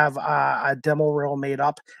to have a demo reel made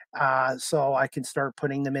up so I can start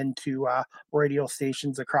putting them into radio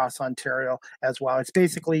stations across Ontario as well. It's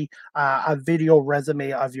basically a video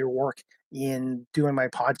resume of your work in doing my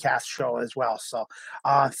podcast show as well. So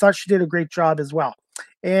I thought she did a great job as well.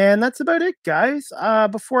 And that's about it, guys.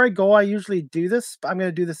 Before I go, I usually do this. I'm going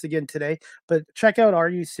to do this again today. But check out Are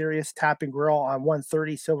You Serious Tap and Grill on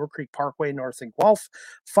 130 Silver Creek Parkway, North in Guelph,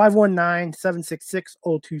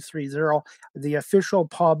 519-766-0230, the official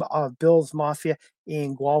pub of Bill's Mafia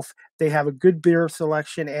in Guelph. They have a good beer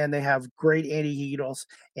selection, and they have great antijitos,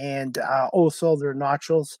 and also their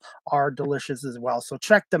nachos are delicious as well. So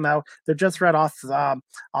check them out. They're just right off the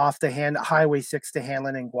Highway 6 to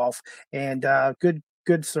Hanlon in Guelph, and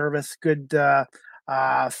good service, good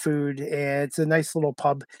food, and it's a nice little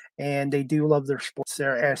pub, and they do love their sports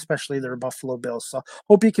there, especially their Buffalo Bills. So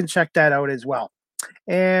hope you can check that out as well.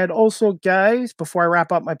 And also, guys, before I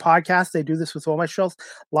wrap up my podcast, I do this with all my shows,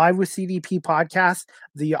 Live with CDP podcast.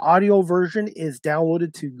 The audio version is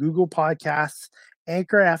downloaded to Google Podcasts,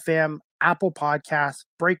 Anchor FM, Apple Podcasts,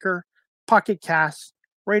 Breaker, Pocket Casts,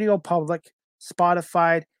 Radio Public,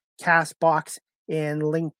 Spotify, Castbox, and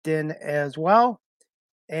LinkedIn as well.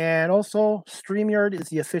 And also, StreamYard is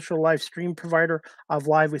the official live stream provider of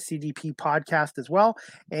Live with CDP podcast as well.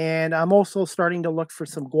 And I'm also starting to look for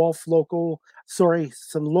some local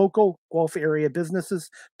Guelph area businesses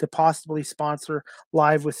to possibly sponsor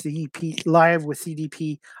Live with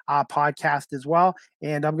CDP podcast as well.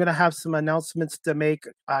 And I'm going to have some announcements to make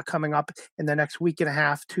coming up in the next week and a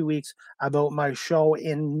half, 2 weeks about my show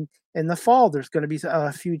in in the fall, there's going to be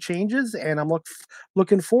a few changes, and I'm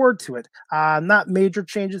looking forward to it. Not major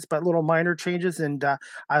changes, but little minor changes, and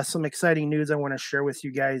some exciting news I want to share with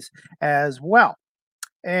you guys as well.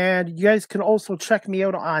 And you guys can also check me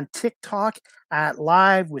out on TikTok at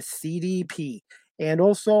Live with CDP. And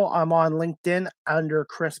also, I'm on LinkedIn under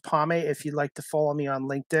Chris Pame. If you'd like to follow me on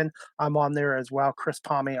LinkedIn, I'm on there as well, Chris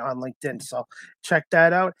Pame on LinkedIn. So check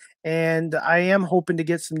that out. And I am hoping to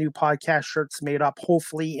get some new podcast shirts made up,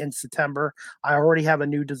 hopefully in September. I already have a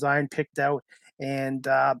new design picked out, and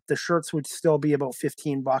the shirts would still be about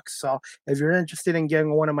 $15. So if you're interested in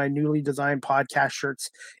getting one of my newly designed podcast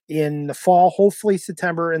shirts in the fall, hopefully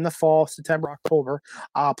September, October,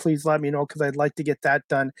 please let me know, because I'd like to get that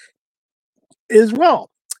done as well.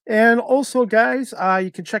 And also, guys, you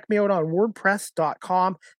can check me out on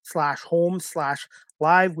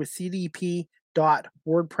wordpress.com/home/live with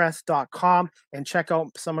CDP.wordpress.com and check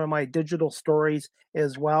out some of my digital stories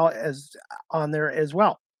as well as on there as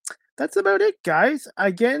well. That's about it, guys.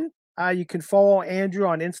 Again, you can follow Andrew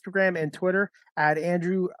on Instagram and Twitter at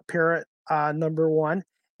Andrew Parrott #1.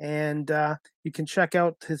 And you can check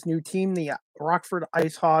out his new team, the Rockford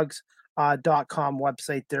IceHogs .com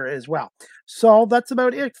website there as well. So that's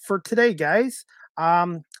about it for today, guys.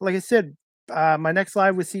 Like I said, my next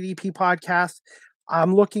Live with CDP podcast,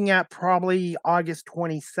 I'm looking at probably August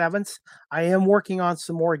 27th. I am working on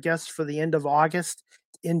some more guests for the end of August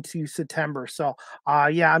into September. So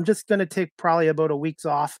I'm just going to take probably about a week's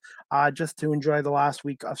off just to enjoy the last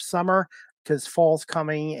week of summer, because fall's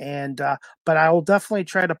coming. And but I will definitely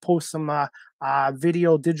try to post some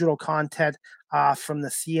video digital content from the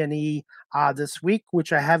CNE this week,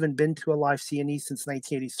 which I haven't been to a live CNE since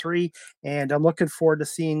 1983. And I'm looking forward to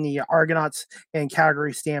seeing the Argonauts and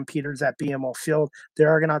Calgary Stampeders at BMO Field. The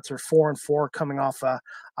Argonauts are 4-4, coming off a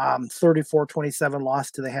 34-27 loss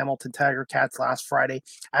to the Hamilton Tiger Cats last Friday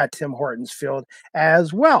at Tim Hortons Field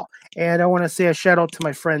as well. And I want to say a shout out to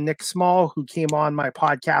my friend Nick Small, who came on my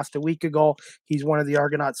podcast a week ago. He's one of the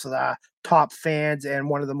Argonauts' top fans and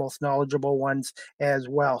one of the most knowledgeable ones as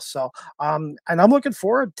well. So, and I'm looking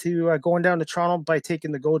forward to going down to Toronto by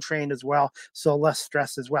taking the GO train as well. So less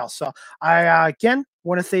stress as well. So I, again,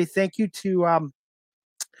 want to say thank you to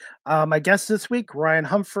my guests this week, Ryan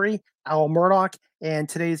Humphrey, Al Murdoch, and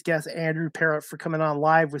today's guest, Andrew Parrott, for coming on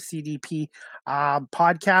Live with CDP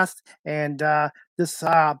podcast. And this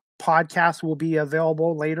podcast will be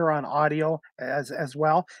available later on audio as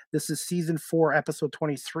well. This is season 4, episode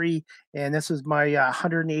 23, and this is my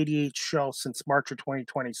 188th show since March of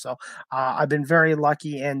 2020. So I've been very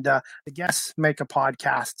lucky, and the guests make a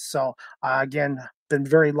podcast. So again, been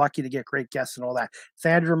very lucky to get great guests and all that.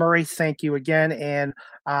 Sandra Murray, thank you again. And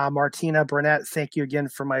Martina Burnett, thank you again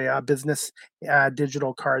for my business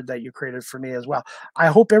digital card that you created for me as well. I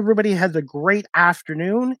hope everybody has a great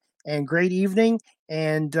afternoon and great evening.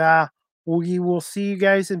 And we will see you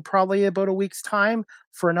guys in probably about a week's time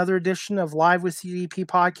for another edition of Live with CDP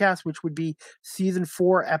podcast, which would be season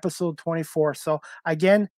 4, episode 24. So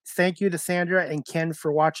again, thank you to Sandra and Ken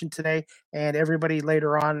for watching today, and everybody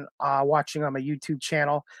later on watching on my YouTube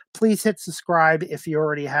channel. Please hit subscribe if you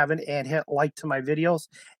already haven't, and hit like to my videos.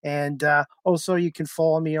 And also you can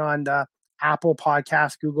follow me on Apple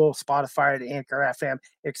Podcasts, Google, Spotify, Anchor FM,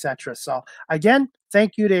 etc. So again,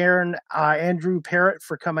 thank you to Andrew Parrott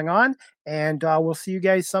for coming on, and we'll see you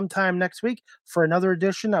guys sometime next week for another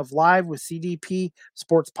edition of Live with CDP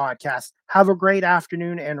Sports Podcast. Have a great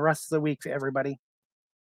afternoon and rest of the week, everybody.